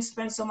don't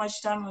spend so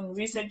much time on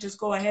research, just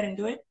go ahead and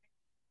do it.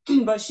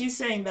 But she's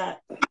saying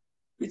that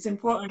it's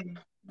important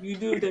you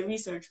do the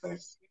research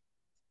first.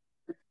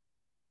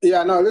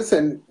 Yeah. No.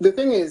 Listen. The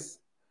thing is,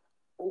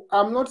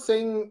 I'm not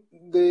saying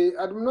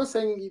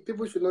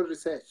people should not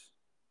research.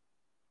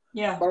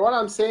 Yeah. But what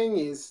I'm saying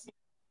is,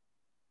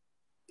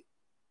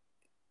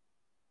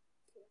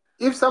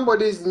 if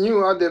somebody is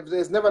new out there,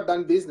 has never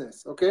done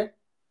business, okay,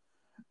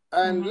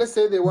 and Mm-hmm. let's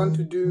say they want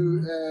to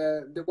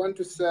they want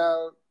to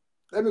sell.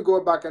 Let me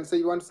go back and say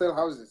you want to sell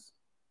houses,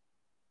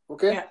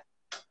 okay, Yeah.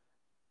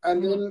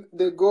 and Mm-hmm. then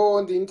they go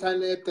on the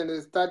internet and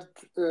they start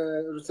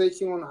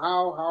researching on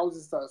how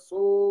houses are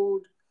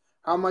sold,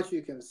 how much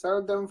you can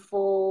sell them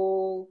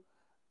for,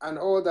 and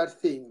all that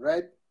thing,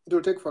 right? It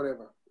will take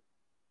forever.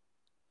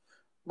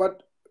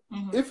 But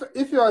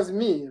if you ask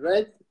me,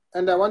 right,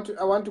 and I want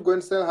to go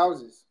and sell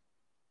houses,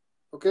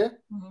 okay?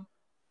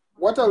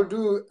 What I'll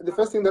do, the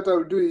first thing that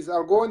I'll do is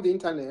I'll go on the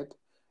internet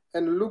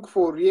and look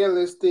for real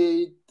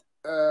estate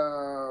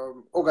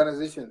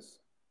organizations,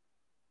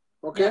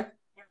 okay? Yeah.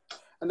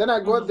 And then I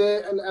go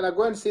there and I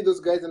go and see those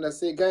guys and I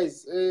say,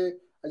 guys,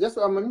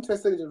 I'm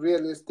interested in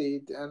real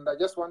estate and I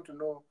just want to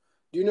know,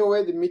 do you know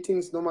where the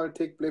meetings normally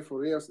take place for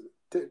real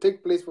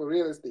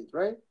estate,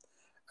 right?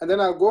 And then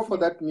I'll go for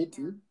that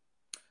meeting,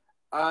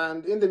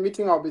 and in the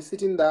meeting I'll be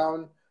sitting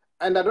down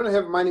and I don't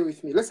have money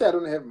with me. Let's say I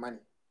don't have money.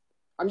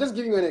 I'm just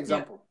giving you an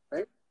example,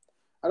 right?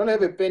 I don't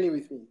have a penny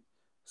with me.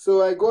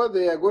 So I go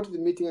there, I go to the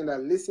meeting and I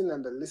listen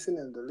and I listen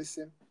and I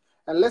listen.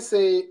 And let's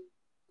say,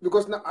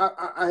 because now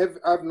I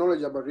have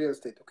knowledge about real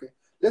estate, okay?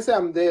 Let's say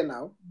I'm there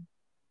now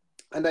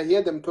and I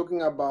hear them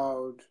talking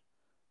about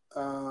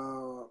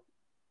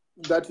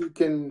that you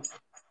can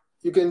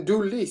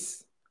do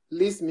lease.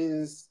 Lease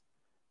means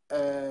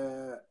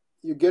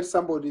you get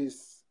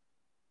somebody's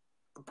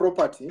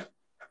property,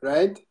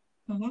 right?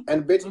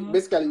 And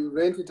basically you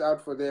rent it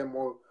out for them,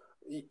 or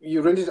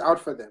you rent it out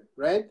for them,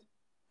 right?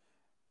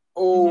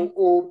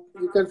 Or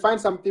you can find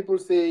some people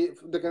they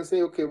can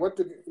say, okay,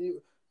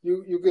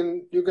 you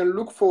can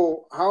look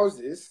for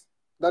houses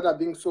that are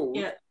being sold,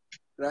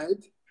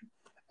 right?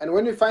 And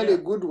when you find a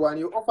good one,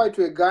 you offer it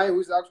to a guy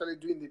who's actually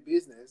doing the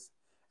business,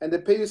 and they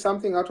pay you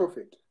something out of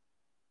it.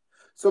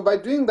 So by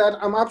doing that,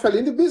 I'm actually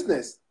in the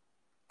business,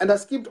 and I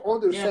skipped all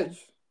the research.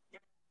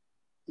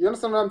 You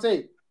understand what I'm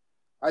saying?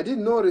 I did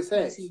no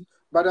research,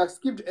 but I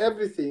skipped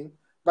everything,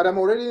 but I'm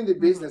already in the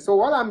business. So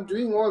while I'm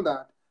doing all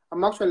that,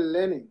 I'm actually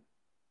learning.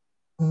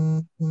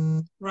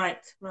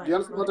 Right. Do you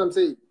understand what I'm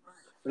saying?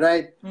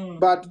 Right.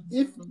 But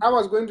if I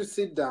was going to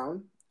sit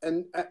down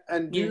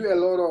and do a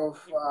lot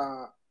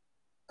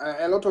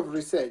of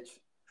research,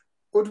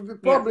 it would be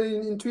probably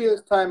in 2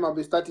 years' time I'll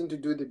be starting to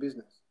do the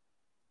business.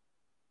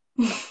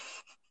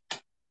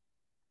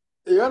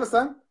 You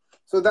understand?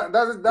 So that's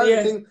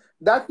the thing.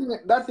 That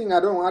thing I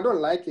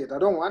don't like it. I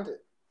don't want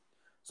it.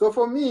 So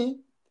for me,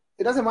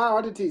 it doesn't matter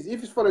what it is.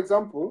 If it's, for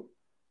example,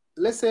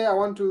 let's say I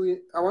want to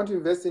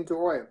invest into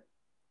oil.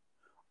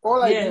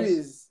 All I do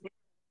is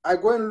I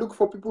go and look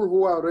for people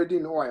who are already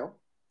in oil,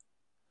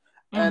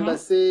 and I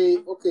say,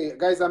 okay,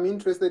 guys, I'm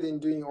interested in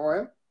doing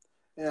oil,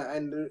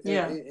 and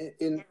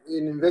in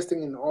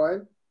investing in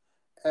oil,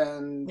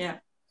 and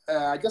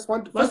I just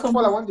want to, first of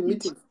all, I want the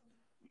meeting,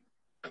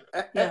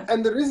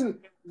 and the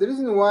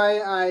reason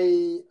why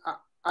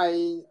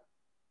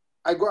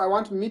I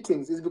want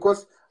meetings is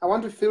because I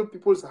want to fill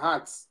people's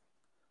hearts.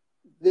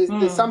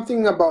 There's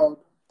something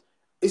about,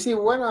 you see,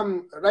 when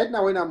I'm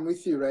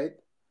with you, right?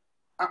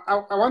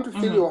 I want to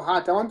feel your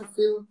heart. I want to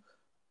feel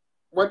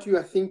what you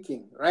are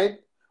thinking, right?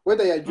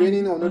 Whether you're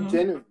genuine or not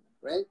genuine,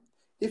 right?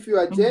 If you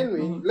are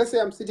genuine, let's say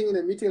I'm sitting in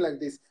a meeting like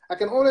this, I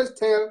can always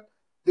tell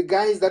the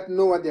guys that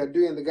know what they're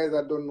doing and the guys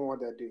that don't know what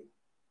they're doing.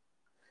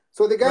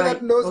 So the guy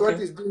that knows what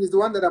he's doing is the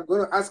one that I'm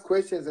going to ask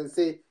questions and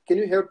say, can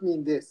you help me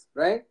in this,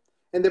 right?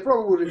 And they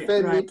probably will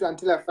refer me to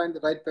until I find the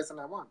right person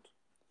I want.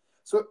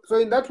 So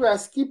in that way, I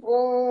skip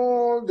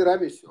all the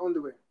rubbish on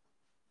the way.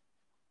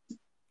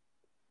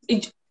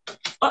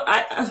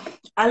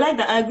 I like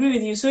that. I agree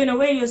with you. So in a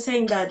way, you're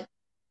saying that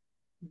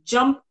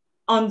jump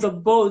on the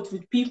boat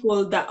with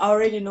people that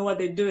already know what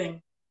they're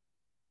doing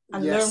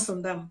and learn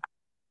from them,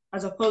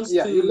 as opposed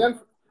to you learn.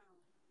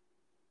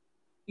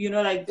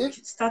 Like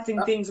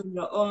starting things on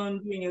your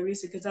own, doing your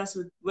research, because that's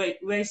what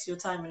waste your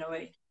time in a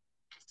way.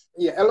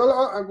 Yeah,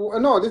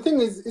 no. The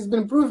thing is, it's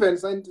been proven,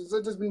 and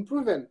it has been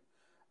proven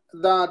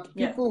that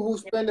people who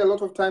spend a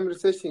lot of time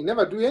researching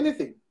never do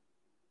anything.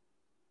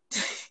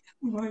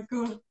 Oh my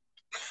God.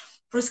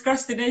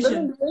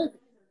 Procrastination.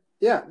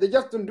 Yeah, they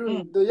just don't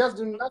do. They just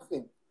do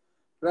nothing,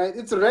 right?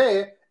 It's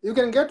rare. You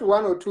can get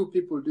 1 or 2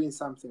 people doing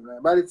something,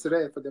 right? But it's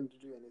rare for them to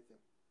do anything,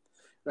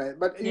 right?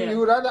 But I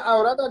would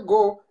rather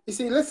go. You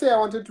see, let's say I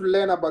wanted to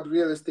learn about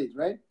real estate,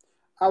 right?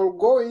 I will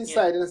go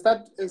inside and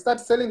start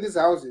selling these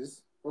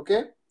houses,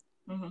 okay?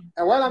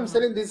 And while I'm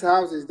selling these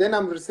houses, then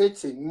I'm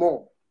researching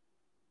more.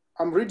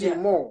 I'm reading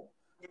more.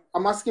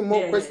 I'm asking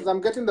more questions.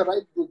 I'm getting the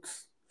right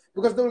books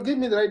because they will give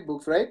me the right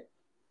books, right?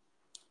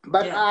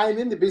 But I'm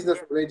in the business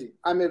already.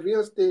 I'm a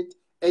real estate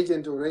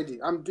agent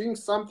already. I'm doing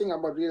something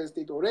about real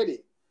estate already,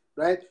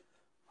 right?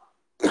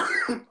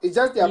 It's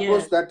just the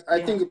approach that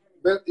I think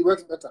it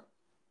works better,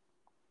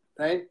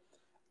 right?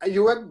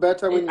 You work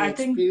better when you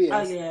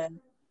experience.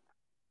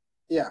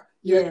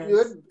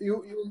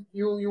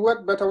 You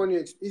work better when you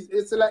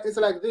experience. It's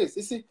like this.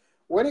 You see,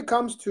 when it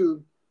comes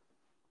to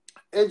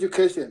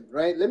education,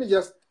 right? Let me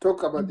just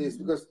talk about this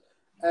because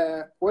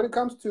when it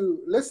comes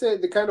to, let's say,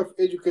 the kind of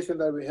education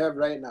that we have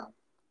right now,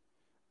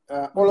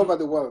 all over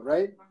the world,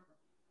 right?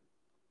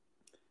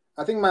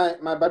 I think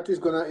my battery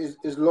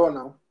is low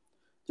now.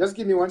 Just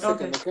give me 1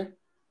 second, okay?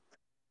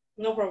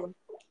 No problem.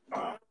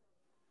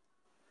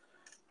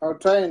 I'll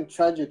try and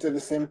charge it at the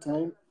same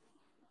time.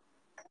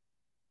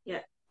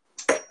 Yeah.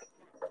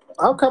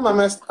 How come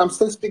I'm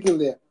still speaking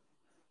there?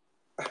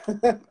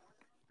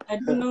 I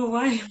don't know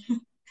why.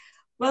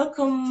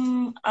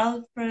 Welcome,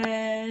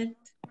 Alfred.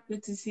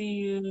 Good to see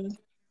you.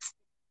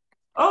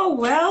 Oh,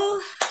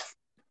 well,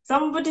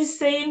 somebody's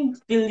saying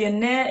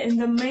billionaire in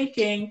the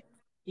making.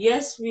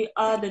 Yes, we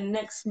are the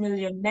next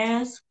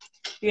millionaires.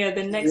 We are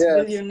the next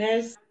Yes.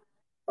 billionaires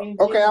in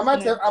Okay,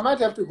 Jesus' name. I might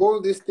have to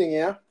hold this thing,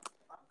 yeah,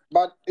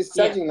 but it's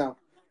Yeah, charging now.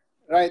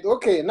 Right.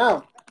 Okay.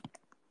 Now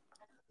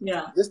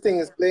yeah, this thing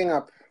is playing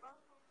up.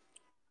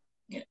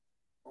 yeah.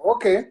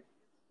 Okay.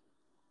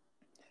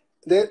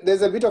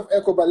 There's a bit of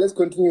echo, but let's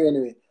continue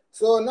anyway.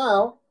 So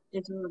now,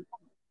 It's all right.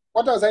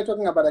 what was I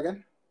talking about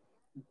again?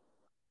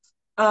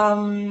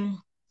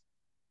 Um,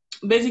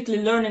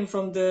 basically learning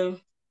from the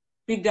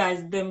big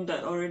guys, them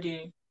that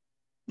already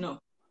know.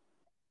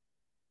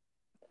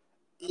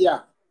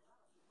 Yeah.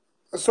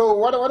 So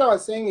what I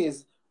was saying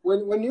is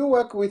when you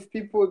work with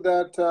people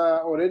that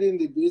are already in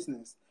the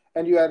business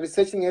and you are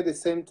researching at the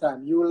same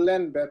time, you will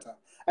learn better.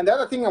 And the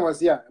other thing what I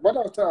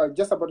was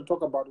just about to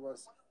talk about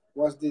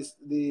was this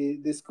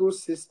the school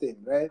system,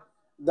 right?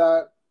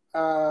 That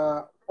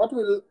what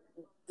we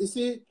you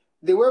see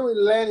the way we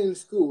learn in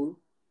school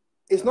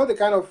is not the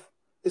kind of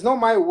it's not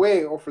my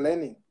way of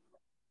learning.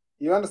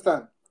 You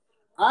understand?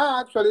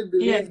 I actually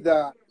Yeah, believe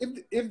that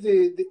if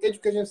the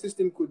education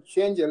system could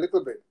change a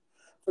little bit,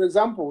 for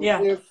example, yeah.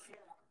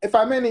 if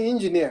I'm an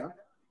engineer,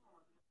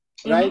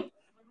 Mm-hmm. right,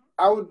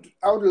 I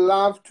would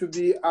love to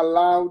be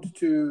allowed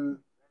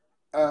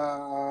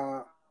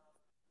uh,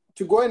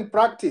 to go and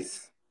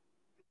practice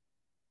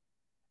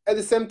at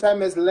the same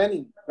time as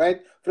learning,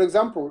 right? For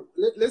example,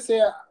 let's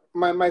say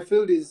my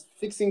field is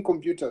fixing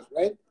computers,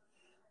 right?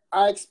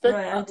 I expect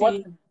Right, what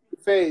IT.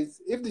 phase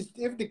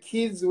if the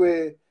kids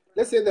were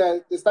let's say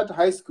that they start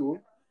high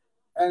school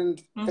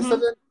and a Mm-hmm.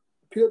 certain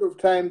period of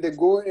time they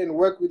go and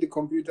work with the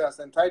computers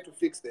and try to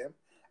fix them,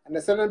 and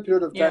a certain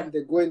period of Yeah, time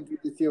they go and do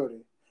the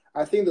theory.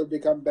 I think they'll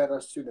become better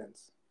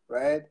students,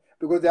 right?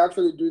 Because they're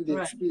actually doing the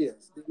right.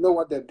 experience. They know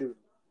what they're doing,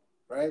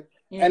 right?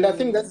 Yeah, And I yeah,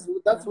 think yeah,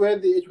 that's where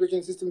the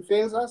education system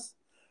fails us.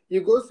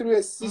 You go through a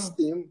yeah. Mm.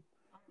 system,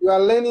 you are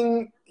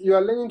learning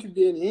to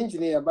be an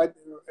engineer, but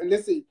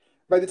let's say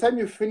by the time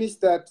you finish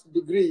that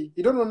degree,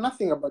 you don't know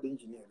nothing about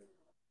engineering.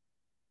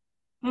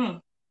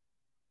 Mm.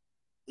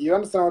 You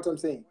understand what I'm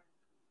saying?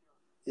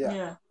 Yeah.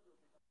 Yeah.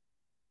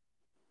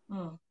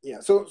 Mm. Yeah.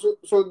 So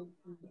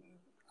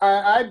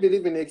I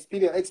believe in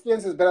experience.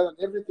 Experience is better than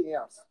everything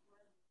else.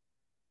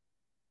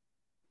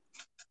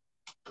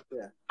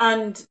 Yeah.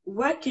 And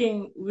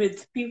working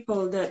with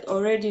people that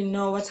already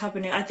know what's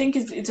happening, I think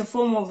it's a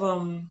form of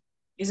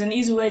it's an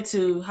easy way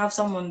to have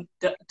someone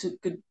that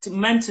to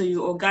mentor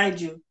you or guide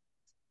you Yeah.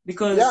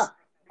 because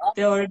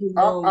they already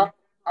Uh, uh, know.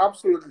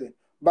 absolutely.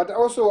 But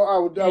also, I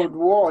Yeah, would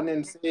warn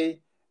and say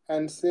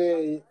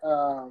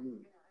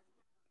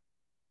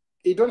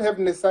you don't have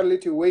necessarily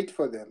to wait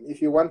for them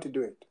if you want to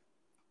do it.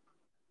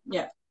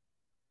 yeah,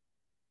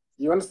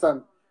 You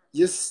understand?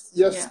 Just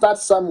yeah, start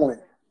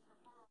somewhere.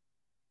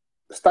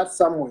 Start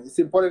somewhere. It's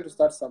important to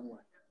start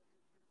somewhere.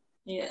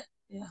 yeah,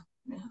 yeah,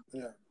 yeah.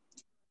 Yeah.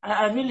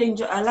 I really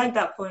enjoy. I like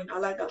that point. I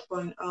like that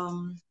point.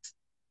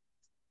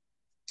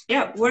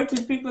 Yeah, work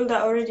with people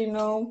that already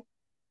know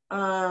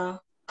uh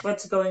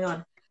what's going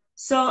on.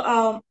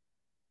 So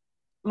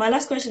my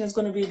last question is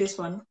going to be this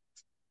one.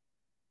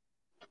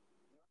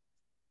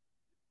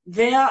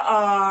 There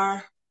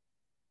are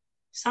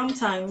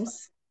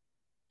sometimes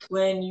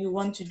when you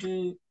want to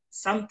do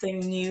something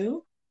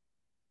new,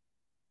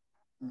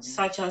 Mm-hmm.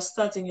 such as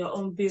starting your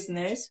own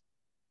business,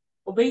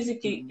 or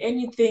basically Mm-hmm.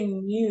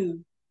 anything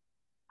new.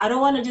 I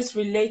don't want to just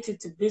relate it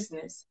to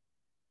business,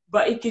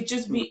 but it could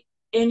just be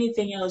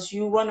anything else.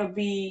 You want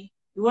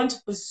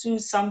to pursue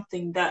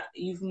something that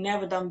you've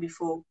never done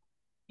before.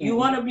 You Mm-hmm.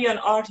 want to be an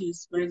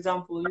artist, for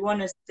example. You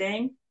want to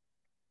sing,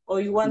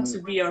 or you want Mm-hmm.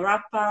 to be a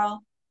rapper,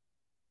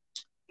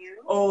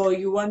 or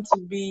you want to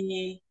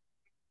be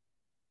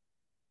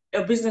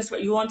a business,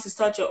 you want to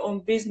start your own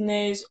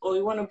business, or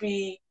you want to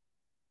be,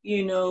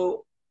 you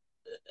know,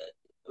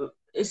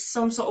 is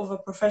some sort of a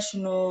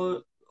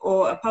professional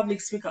or a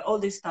public speaker, all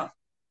this stuff.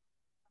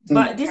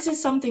 But this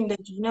is something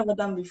that you've never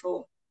done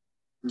before.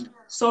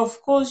 So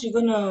of course you're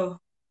gonna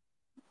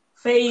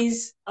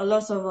face a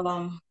lot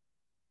of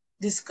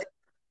this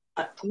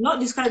not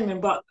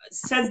discouragement but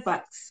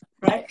setbacks,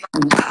 right?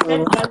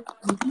 Mm-hmm. Setbacks,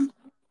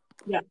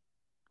 yeah.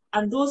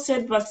 And those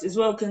setbacks as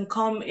well can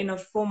come in a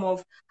form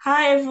of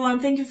hi everyone,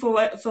 thank you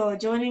for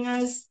joining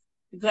us.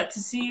 Glad to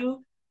see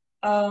you.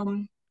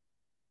 Um,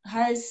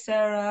 hi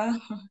Sarah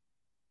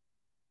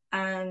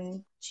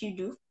and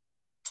Chidu.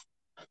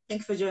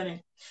 Thank you for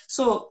joining.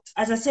 So,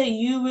 as I say,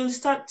 you will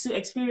start to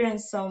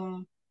experience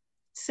some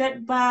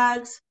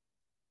setbacks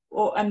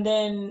or and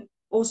then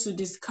also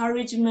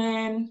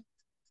discouragement,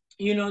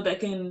 that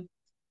can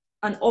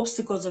and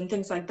obstacles and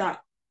things like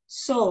that.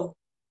 So,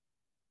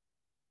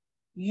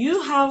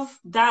 you have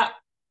that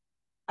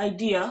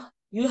idea,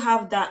 you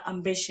have that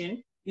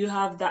ambition, you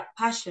have that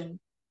passion,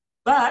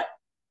 but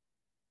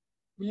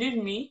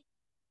believe me,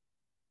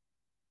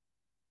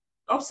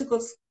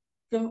 obstacles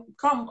can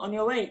come on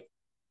your way.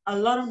 A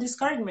lot of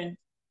discouragement.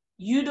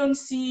 you don't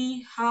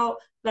see how,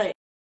 like,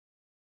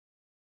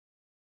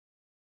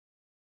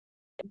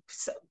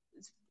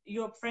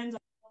 your friends are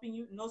helping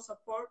you, no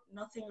support,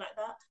 nothing like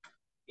that.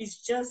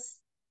 It's just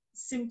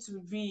seemed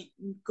to be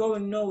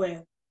going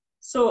nowhere.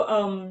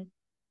 So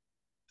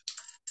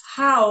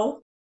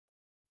how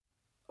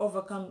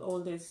overcome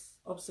all these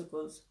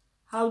obstacles?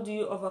 How do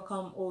you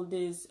overcome all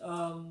this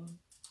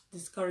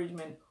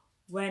discouragement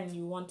when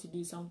you want to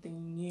do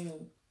something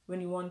new, when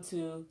you want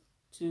to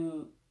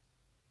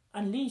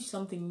unleash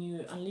something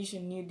new, unleash a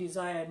new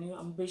desire, new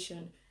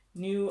ambition,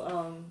 new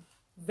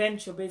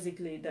venture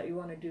basically that you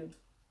want to do?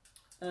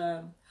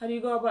 How do you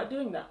go about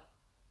doing that?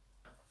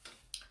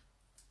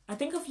 I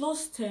think I've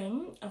lost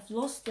him. I've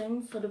lost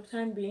him for the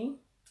time being.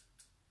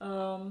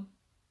 I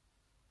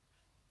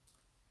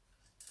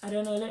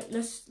don't know.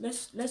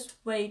 Let's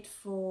wait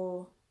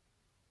for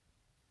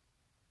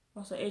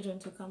Pastor Adrian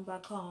to come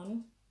back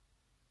on.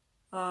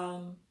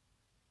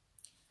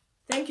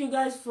 Thank you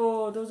guys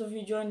for those of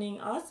you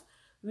joining us.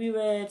 We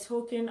were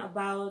talking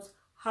about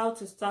how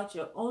to start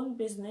your own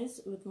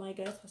business with my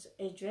guest, Pastor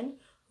Adrian,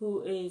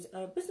 who is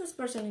a business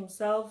person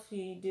himself.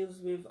 He deals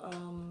with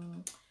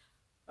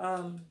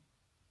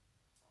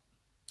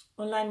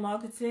online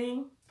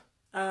marketing,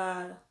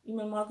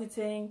 email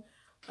marketing,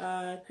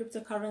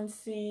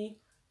 cryptocurrency,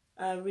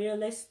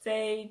 real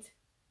estate,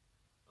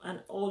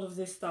 and all of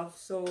this stuff.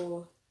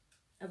 So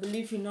I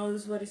believe he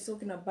knows what he's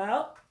talking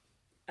about,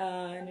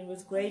 and it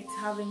was great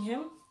having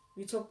him.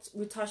 We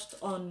touched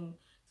on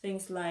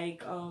things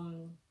like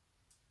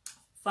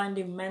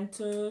finding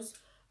mentors.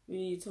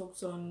 We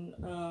talked on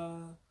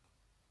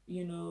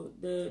the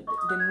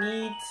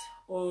need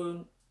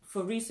or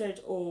for research,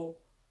 or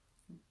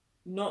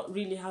not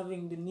really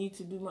having the need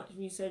to do much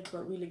research,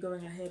 but really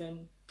going ahead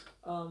and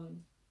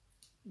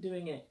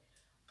doing it.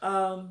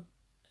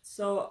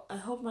 So I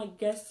hope my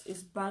guest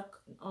is back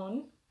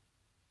on.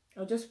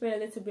 I'll just play a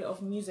little bit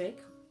of music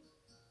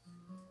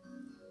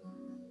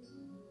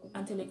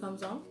until it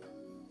comes on.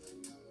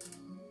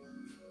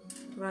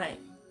 Right.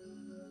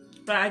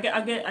 I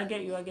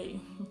get you.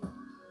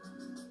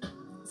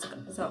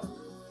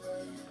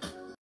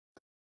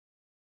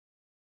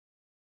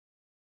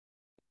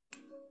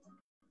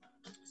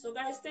 So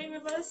guys, stay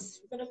with us.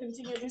 We're gonna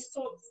continue this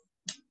talk.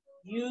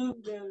 You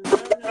will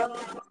learn a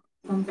lot.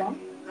 Comes on.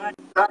 Right.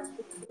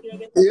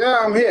 Yeah,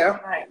 I'm here.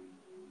 Right.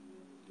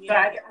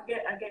 Yeah,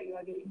 I get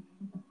you.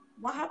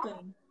 What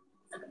happened?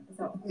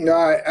 No,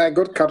 I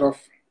got cut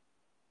off.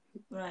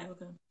 Right,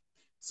 okay.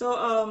 So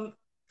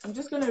I'm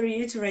just gonna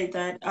reiterate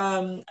that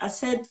I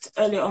said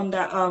earlier on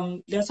that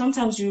there are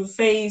sometimes you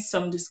face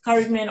some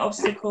discouragement,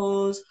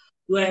 obstacles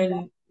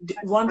when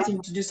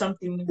wanting to do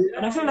something new.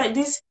 And I feel like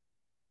this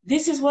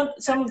is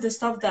what some of the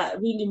stuff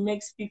that really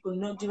makes people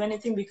not do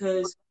anything,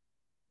 because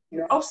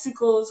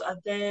obstacles are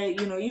there.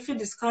 You feel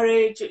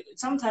discouraged.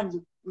 Sometimes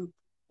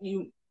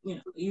you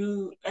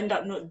end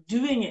up not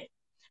doing it.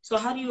 So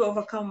how do you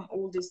overcome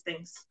all these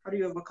things? How do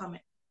you overcome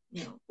it?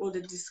 All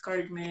the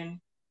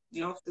discouragement,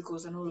 the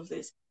obstacles, and all of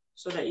this,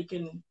 so that you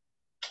can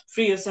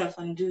free yourself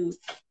and do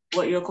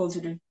what you're called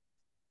to do.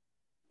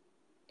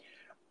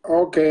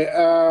 Okay.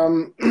 I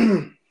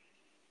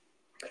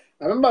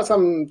remember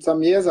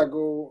some years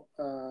ago,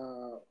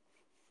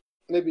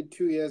 maybe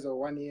 2 years or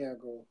 1 year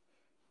ago,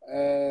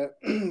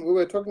 we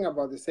were talking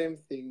about the same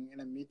thing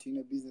in a meeting,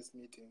 a business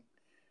meeting,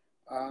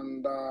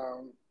 and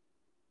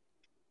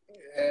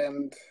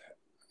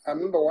I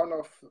remember one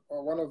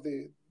of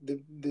the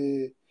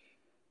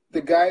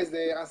guys,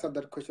 they answered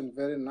that question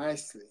very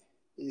nicely.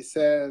 He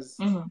says,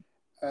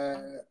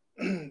 the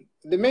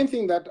main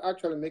thing that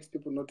actually makes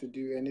people not to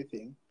do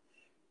anything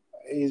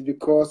is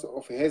because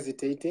of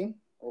hesitating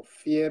or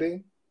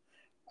fearing.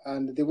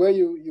 And the way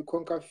you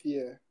conquer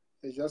fear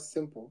is just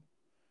simple.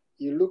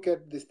 You look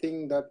at the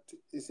thing that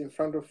is in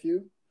front of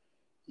you.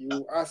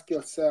 You ask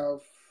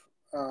yourself,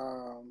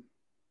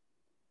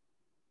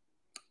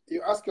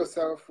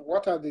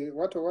 what are the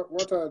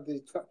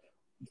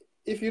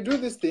if you do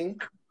this thing,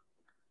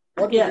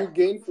 what will you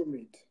gain from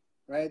it,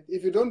 right?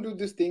 If you don't do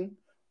this thing,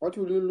 what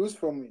will you lose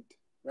from it,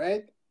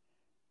 right?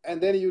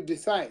 And then you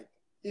decide.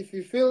 If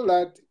you feel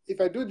that if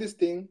I do this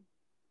thing,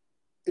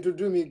 it will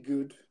do me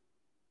good,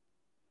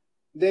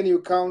 then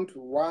you count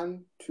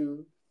 1,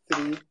 2,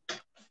 3,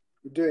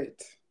 you do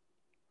it.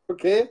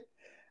 Okay?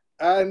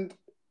 And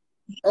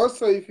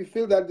also, if you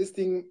feel that this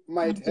thing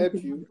might hurt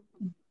you,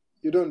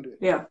 you don't do it.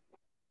 Yeah.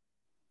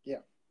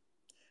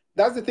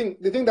 That's the thing.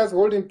 The thing that's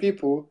holding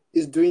people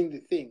is doing the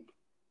thing.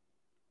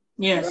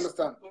 Yes. You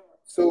understand?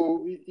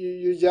 So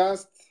you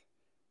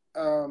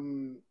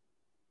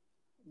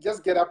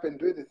just get up and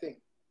do the thing.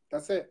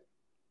 That's it.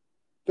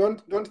 Don't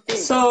think.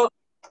 So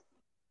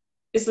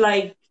it's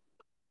like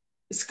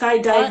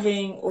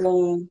skydiving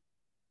or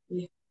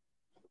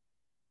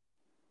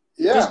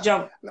just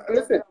jump.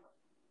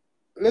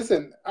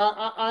 Listen.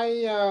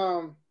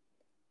 I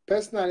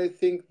personally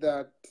think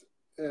that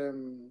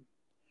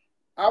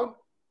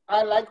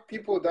I like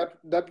people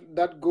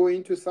that go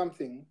into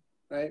something,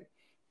 right?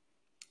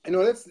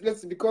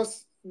 Let's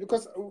because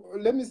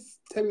let me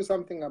tell you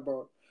something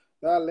about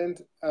that I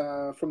learned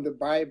from the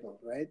Bible,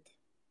 right?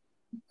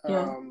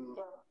 Yeah.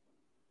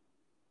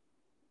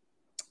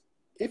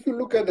 If you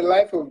look at the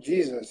life of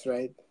Jesus,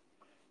 right,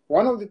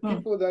 one of the Mm.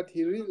 people that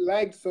he really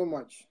liked so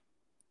much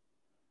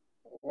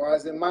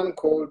was a man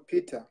called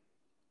Peter,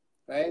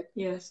 right?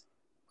 Yes.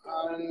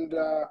 And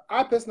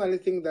I personally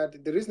think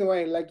that the reason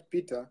why I liked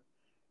Peter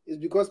is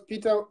because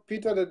Peter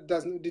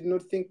that did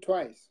not think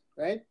twice,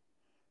 right?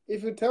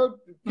 If you tell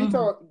Mm-hmm.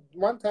 Peter,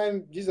 one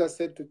time Jesus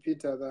said to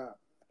Peter that,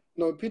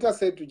 no, Peter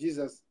said to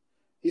Jesus,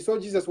 he saw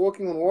Jesus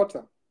walking on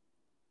water.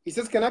 He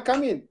says, "Can I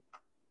come in?"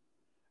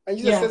 And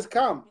Jesus Yeah. says,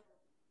 "Come."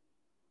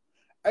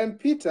 And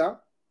Peter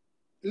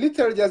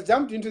literally just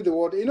jumped into the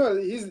water. You know,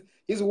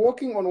 he's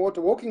walking on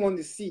water, walking on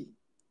the sea,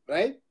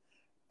 right?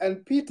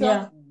 And Peter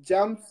Yeah.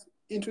 jumps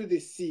into the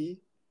sea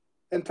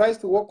and tries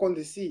to walk on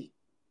the sea,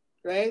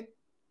 right?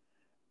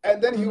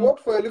 And then he Mm-hmm.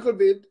 walked for a little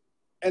bit,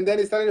 and then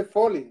he started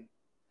falling,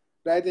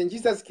 right? And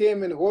Jesus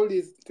came and hold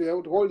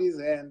his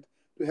hand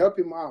to help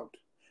him out.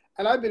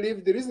 And I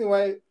believe the reason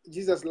why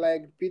Jesus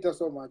liked Peter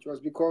so much was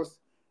because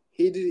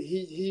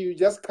he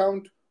just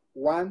count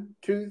 1,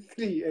 2,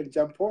 3 and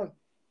jump on.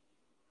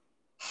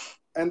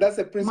 And that's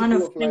a Man principle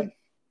of of faith. life.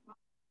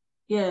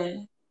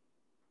 Yeah.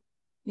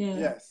 Yeah.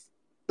 Yes.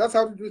 That's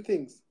how to do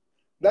things.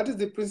 That is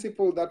the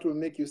principle that will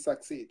make you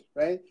succeed,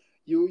 right?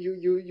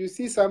 You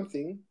see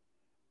something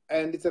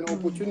and it's an Mm.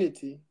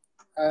 opportunity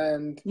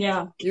and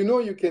Yeah. you know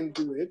you can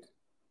do it,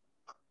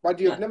 but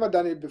you have Yeah. never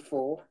done it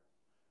before.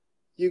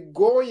 You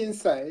go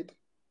inside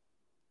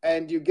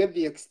and you get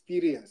the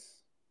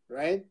experience,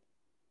 right,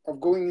 of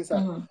going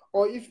inside. Mm-hmm.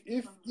 Or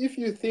if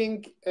you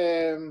think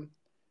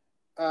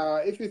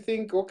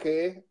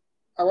okay,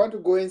 I want to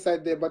go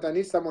inside there, but I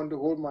need someone to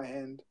hold my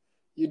hand.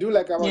 You do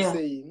like I was Yeah.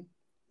 saying,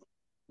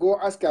 go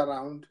ask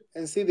around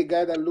and see the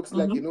guy that looks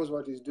like he Mm-hmm. knows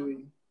what he's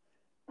doing,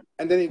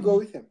 and then you go Mm.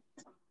 with him.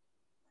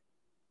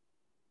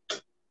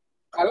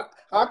 I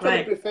actually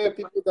Right. prefer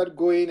people that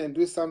go in and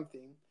do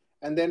something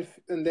and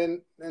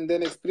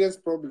then experience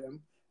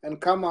problem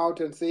and come out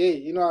and say, hey,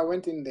 you know, I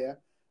went in there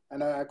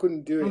and I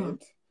couldn't do Mm.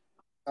 it,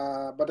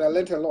 but I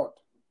learned a lot.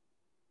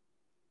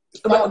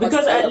 It's far But much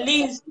because better.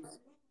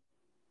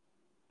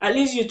 at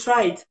least you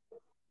tried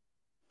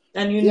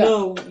and you Yeah,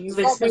 know it's you've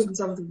far much. experienced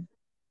something.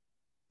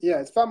 Yeah,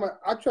 it's far much.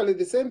 Actually,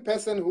 the same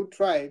person who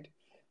tried,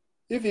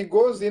 if he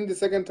goes in the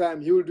second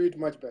time, he will do it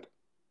much better.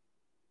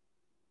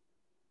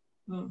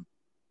 Mm.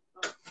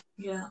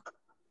 Yeah.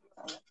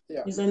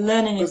 Yeah, It's a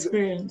learning because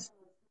experience.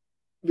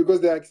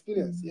 because they are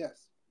experienced. Mm.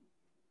 Yes,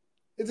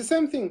 it's the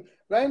same thing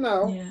right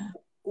now. Yeah.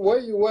 Where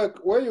you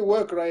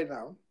work right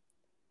now.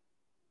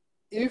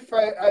 If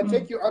I Mm.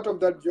 take you out of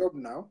that job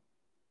now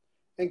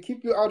and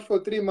keep you out for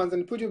 3 months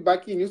and put you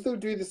back in, you still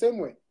do it the same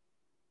way.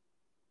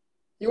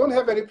 You won't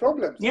have any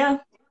problems Yeah.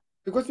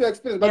 because you're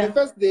experienced. But the Yeah.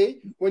 first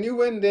day when you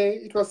went there,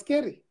 it was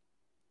scary.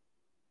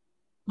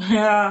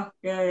 Yeah.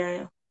 Yeah. Yeah.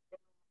 Yeah.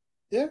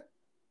 Yeah,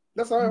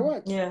 that's how it Mm.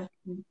 works. Yeah.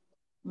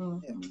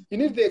 Yeah, Mm-hmm. you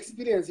need the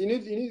experience.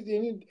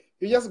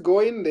 You just go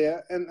in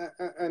there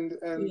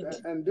Yeah.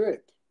 and do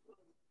it.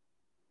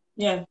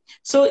 Yeah.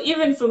 So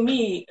even for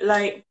me,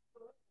 like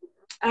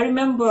I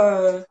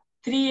remember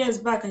 3 years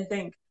back, I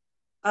think.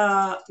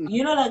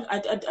 You know, like I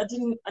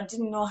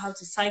didn't know how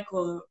to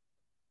cycle,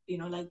 you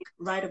know, like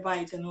ride a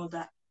bike and all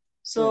that.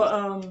 So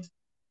Yeah.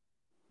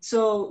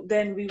 so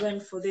then we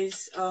went for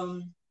this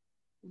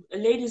a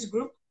ladies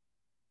group,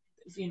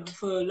 you know,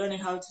 for learning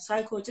how to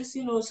cycle, just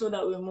you know, so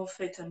that we're more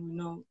fit and we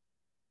know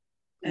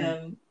Mm.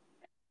 um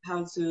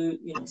how to,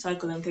 you know,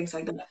 cycle and things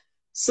like that.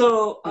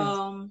 So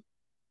Mm.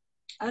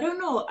 I don't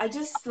know, I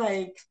just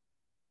like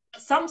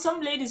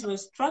some ladies were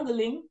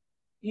struggling,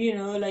 you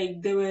know,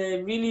 like they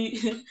were really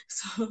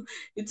so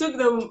it took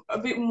them a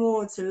bit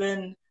more to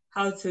learn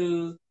how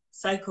to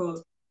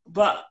cycle.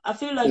 But I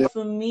feel like Yeah.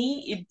 for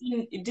me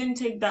it didn't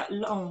take that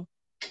long.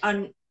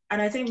 And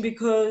I think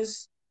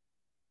because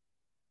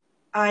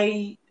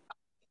I,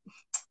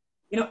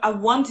 you know, I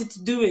wanted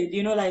to do it,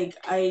 you know, like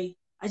I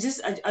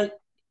just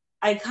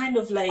I kind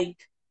of like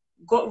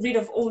got rid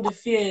of all the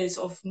fears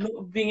of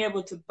not being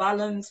able to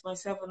balance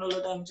myself and all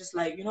of that. I'm just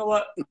like, you know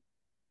what,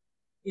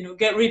 you know,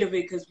 get rid of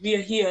it because we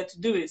are here to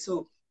do it.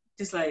 So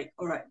just like,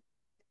 all right.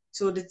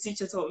 So the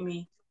teacher taught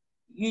me,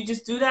 you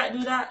just do that,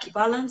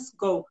 balance,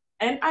 go.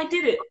 And I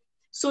did it.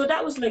 So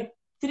that was like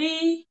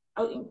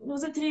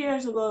was it 3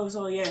 years ago?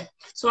 So yeah.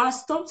 So I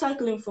stopped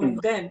cycling from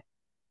Mm. then.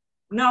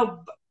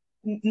 Now,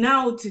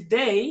 now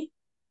today,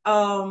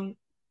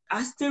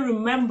 I still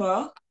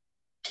remember,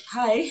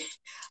 hi,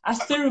 I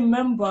still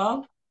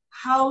remember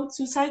how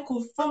to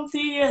cycle from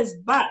 3 years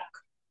back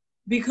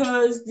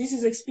because this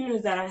is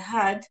experience that I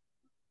had,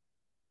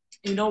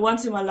 you know,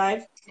 once in my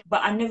life,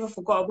 but I never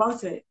forgot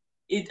about it.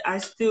 I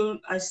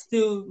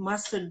still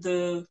mastered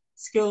the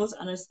skills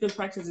and I still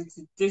practice it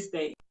to this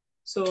day.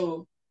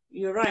 So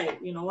you're right,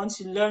 you know, once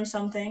you learn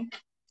something,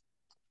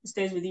 it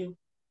stays with you.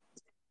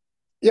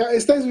 Yeah,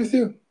 it stays with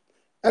you,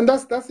 and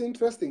that's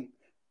interesting.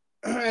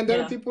 And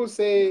then Yeah, people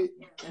say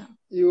yeah,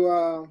 you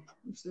are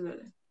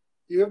absolutely.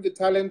 you have the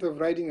talent of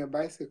riding a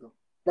bicycle,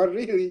 but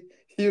really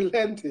you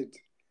learned it.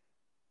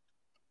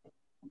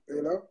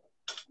 you know.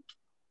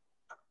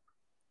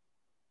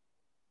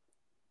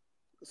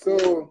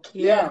 So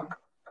Yeah.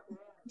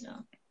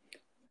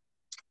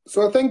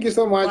 So thank you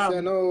so much. Wow.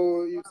 I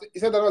know you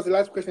said that was the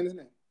last question, isn't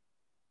it?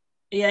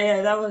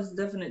 Yeah, that was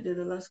definitely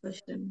the last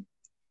question.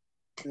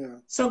 Yeah.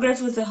 So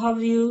grateful to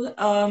have you.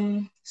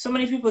 So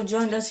many people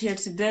joined us here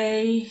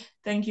today.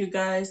 Thank you,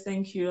 guys.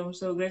 Thank you. I'm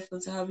so grateful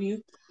to have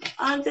you.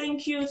 And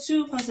thank you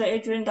too, Pastor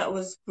Adrian. That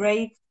was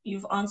great.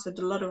 You've answered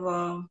a lot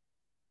of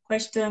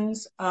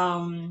questions.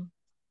 I'm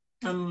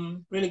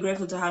really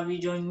grateful to have you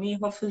join me.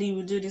 Hopefully,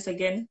 we'll do this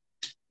again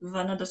with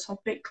another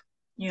topic,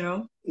 you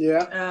know.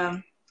 Yeah.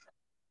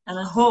 And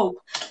I hope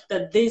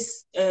that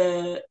this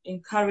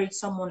encourage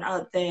someone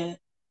out there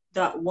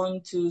that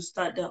want to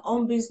start their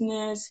own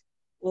business,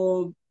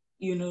 or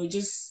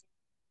just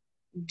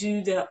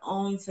do their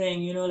own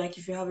thing, like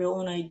if you have your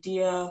own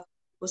idea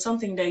or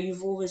something that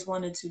you've always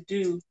wanted to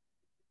do,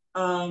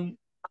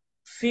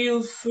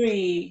 feel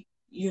free,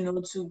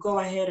 to go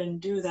ahead and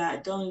do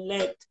that. Don't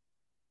let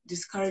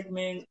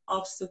discouragement,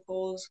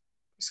 obstacles,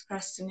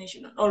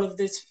 procrastination, and all of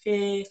this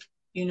fear,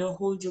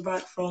 hold you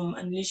back from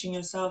unleashing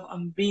yourself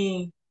and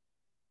being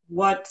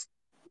what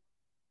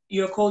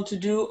you're called to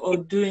do, or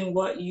doing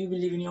what you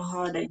believe in your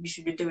heart that you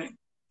should be doing.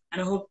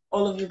 And I hope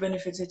all of you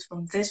benefited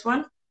from this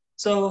one.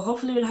 So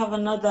hopefully we'll have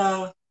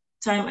another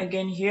time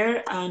again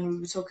here, and we'll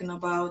be talking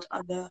about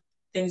other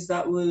things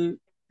that will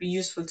be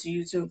useful to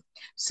you too.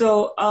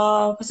 So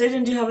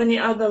Poseidon, do you have any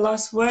other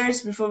last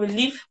words before we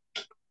leave?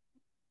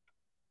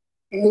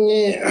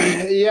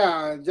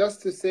 Yeah,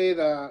 just to say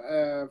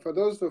that for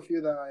those of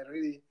you that are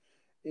really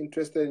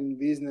interested in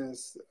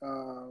business,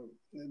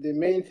 the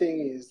main thing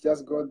is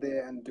just go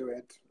there and do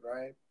it,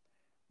 right?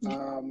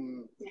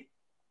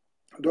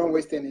 Don't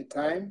waste any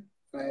time,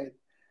 right?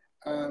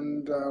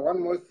 And one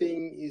more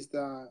thing is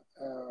that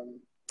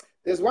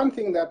there's one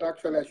thing that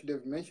actually I should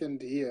have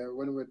mentioned here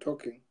when we're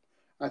talking.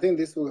 I think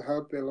this will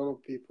help a lot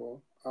of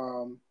people.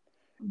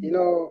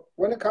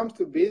 When it comes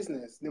to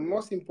business, the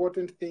most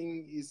important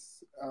thing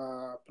is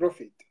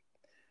profit.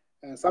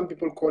 Some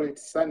people call it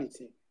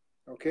sanity,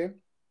 okay?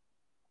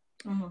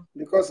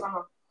 Because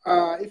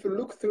if you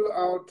look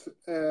throughout,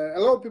 a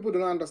lot of people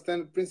don't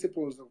understand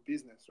principles of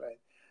business, right?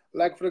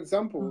 Like, for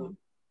example,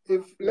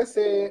 if let's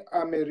say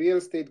I'm a real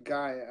estate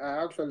guy,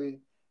 I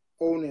actually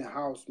own a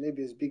house,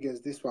 maybe as big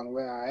as this one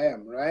where I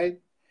am, right?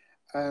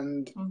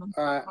 And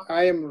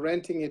I am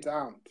renting it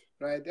out,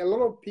 right? A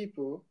lot of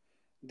people,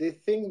 they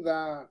think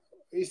that,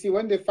 you see,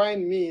 when they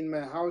find me in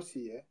my house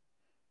here,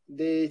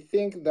 they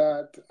think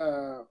that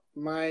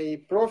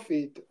my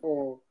profit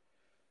or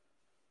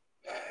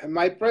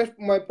my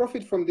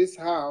profit from this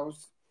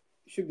house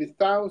should be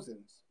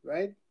thousands,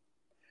 right?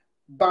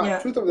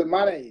 But truth of the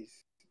matter is,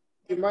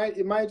 it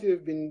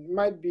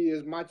might be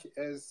as much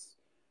as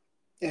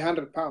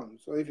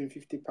 £100 or even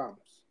 £50,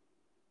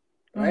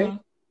 right?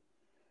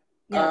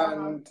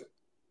 And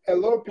a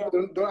lot of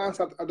people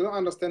don't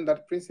understand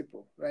that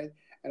principle, right?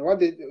 And what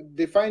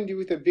they find you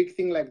with a big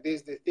thing like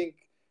this, they think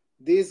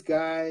this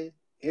guy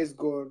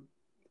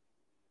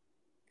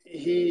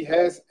he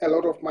has a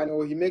lot of money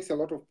or he makes a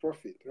lot of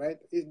profit, right?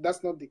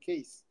 That's not the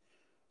case.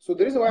 So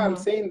the reason why I'm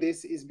saying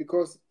this is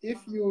because if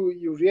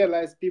you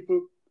realize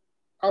people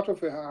out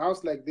of a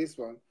house like this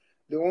one,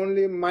 the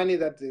only money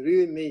that they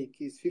really make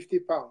is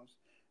 £50,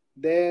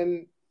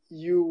 then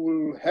you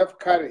will have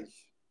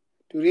courage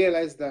to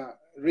realize that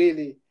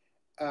really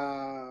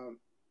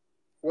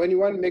when you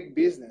want to make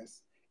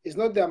business, it's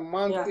not the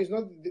amount, it's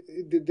not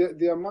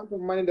the amount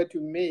of money that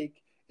you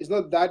make is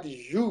not that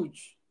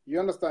huge. You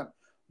understand?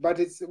 But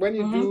it's when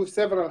you do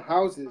several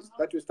houses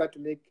that you start to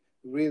make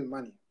real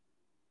money.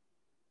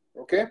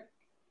 Okay?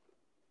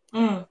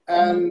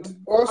 And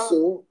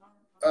also,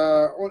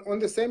 on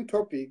the same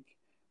topic,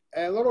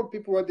 a lot of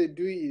people, what they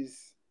do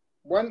is,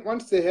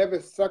 once they have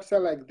a structure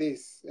like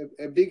this,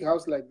 a big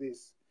house like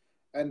this,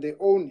 and they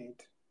own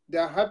it, they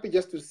are happy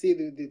just to see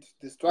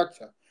the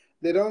structure.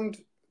 They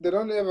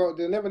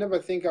never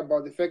think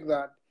about the fact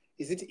that,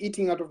 is it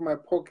eating out of my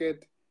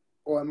pocket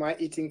or am I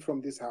eating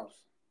from this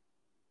house?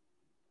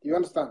 You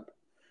understand?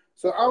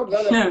 So I would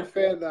rather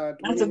prefer that.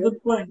 That's a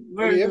good point.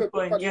 Very good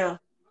point. Yeah.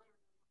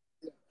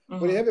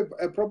 When you have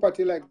a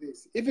property like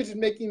this, if it is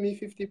making me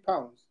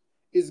 £50,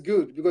 it's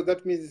good because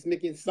that means it's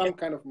making some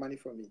kind of money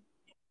for me.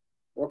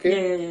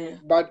 Okay? Yeah.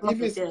 But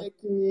if it's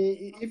making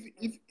me,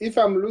 if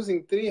I'm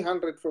losing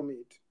 300 from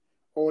it,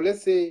 or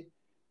let's say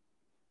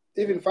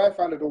even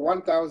 500 or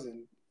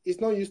 1,000,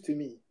 it's no use to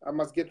me. I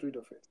must get rid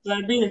of it.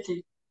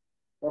 Liability.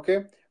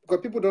 Okay?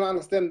 Because people don't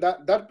understand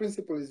that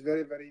principle is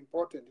very, very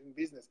important in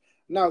business.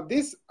 Now,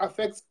 this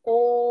affects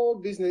all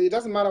business. It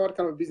doesn't matter what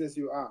kind of business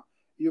you are.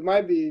 You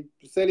might be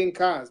selling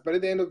cars, but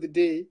at the end of the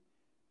day,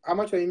 how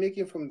much are you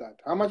making from that?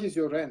 How much is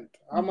your rent?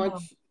 How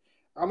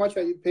much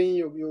are you paying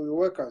your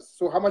workers?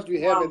 So how much do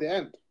you have at the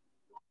end?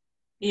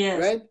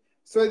 Yes. Right?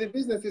 So the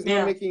business is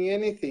not making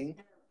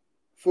anything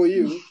for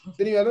you,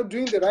 then you are not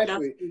doing the right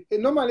way.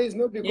 And normally it's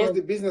not because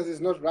the business is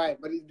not right,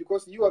 but it's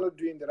because you are not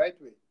doing the right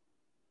way.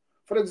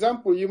 For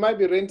example, you might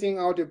be renting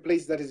out a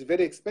place that is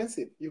very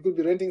expensive. You could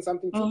be renting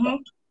something cheaper.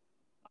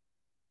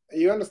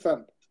 You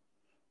understand?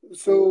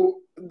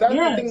 So that's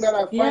the thing that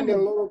Yes. I Yeah. find a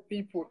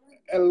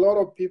lot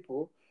of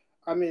people.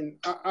 I mean,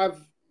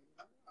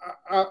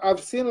 I've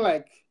seen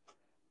like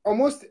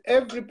almost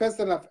every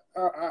person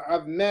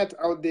I've met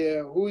out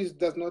there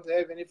does not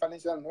have any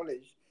financial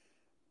knowledge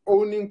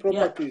owning Yeah.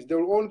 properties. They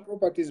will own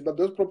properties, but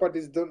those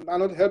properties are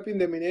not helping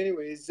them in any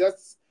way. It's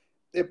just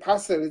a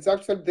parcel. It's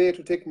actually there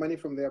to take money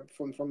from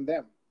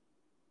them.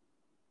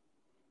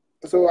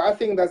 So I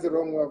think that's the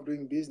wrong way of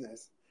doing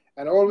business.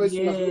 And always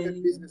you must look at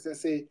Yeah. business and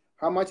say,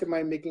 how much am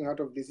I making out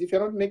of this? If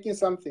you're not making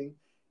something,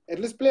 at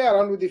least play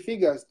around with the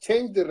figures.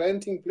 Change the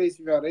renting place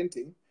if you are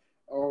renting,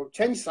 or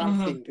change Mm-hmm.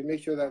 something to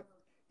make sure that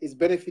it's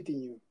benefiting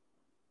you.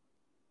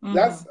 Mm-hmm.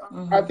 That's I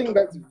Mm-hmm. think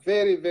that's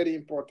very, very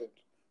important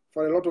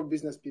for a lot of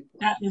business people.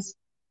 That is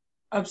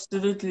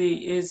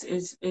absolutely is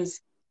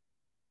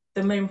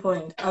the main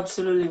point.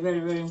 Absolutely, very,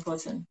 very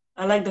important.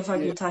 I like the fact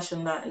Yeah, you touched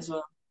on that as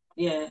well.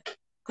 Yeah,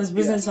 because yeah.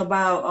 business is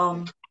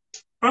about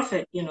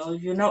profit. You know,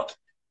 if you're not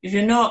if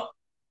you're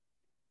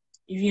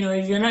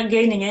not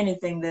gaining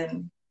anything,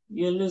 then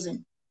you're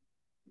losing.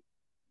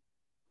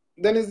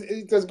 Then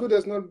it's as good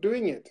as not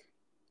doing it.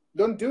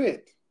 Don't do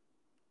it.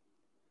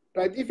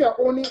 Right? If you're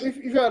owning, if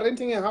you are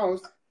renting a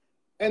house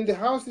and the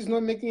house is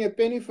not making a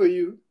penny for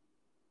you,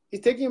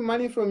 it's taking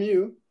money from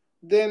you,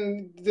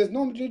 then there's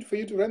no need for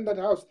you to rent that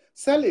house.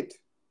 Sell it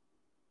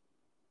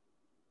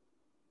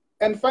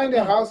and find a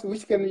Yeah, house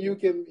which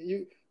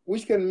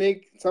can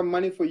make some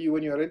money for you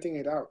when you're renting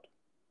it out.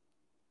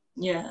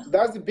 yeah,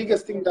 That's the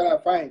biggest thing that I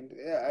find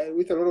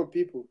with a lot of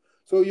people.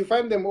 So you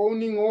find them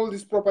owning all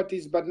these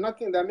properties, but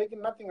nothing. They're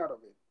making nothing out of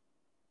it.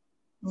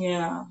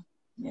 yeah,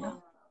 yeah.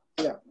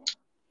 Yeah.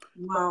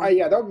 Wow.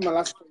 Yeah. That would be my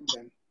last point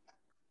then.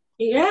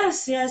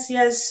 Yes, yes,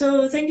 yes.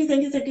 So thank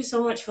you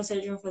so much for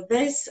Adrian for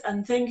this,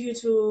 and thank you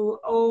to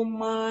all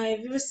my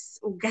viewers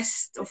or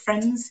guests or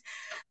friends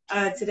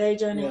today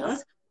joining Yeah.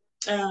 us.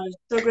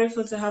 So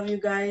grateful to have you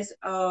guys.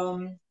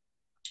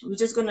 We're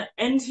just gonna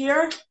end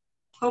here.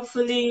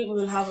 Hopefully,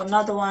 we'll have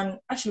another one.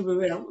 Actually, we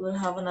will. We'll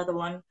have another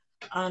one,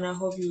 and I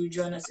hope you will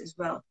join us as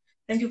well.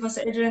 Thank you,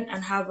 Pastor Adrian,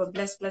 and have a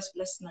blessed, blessed,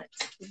 blessed night.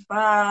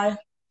 Bye.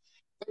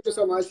 Thank you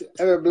so much.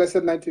 Have a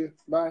blessed night too.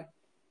 Bye.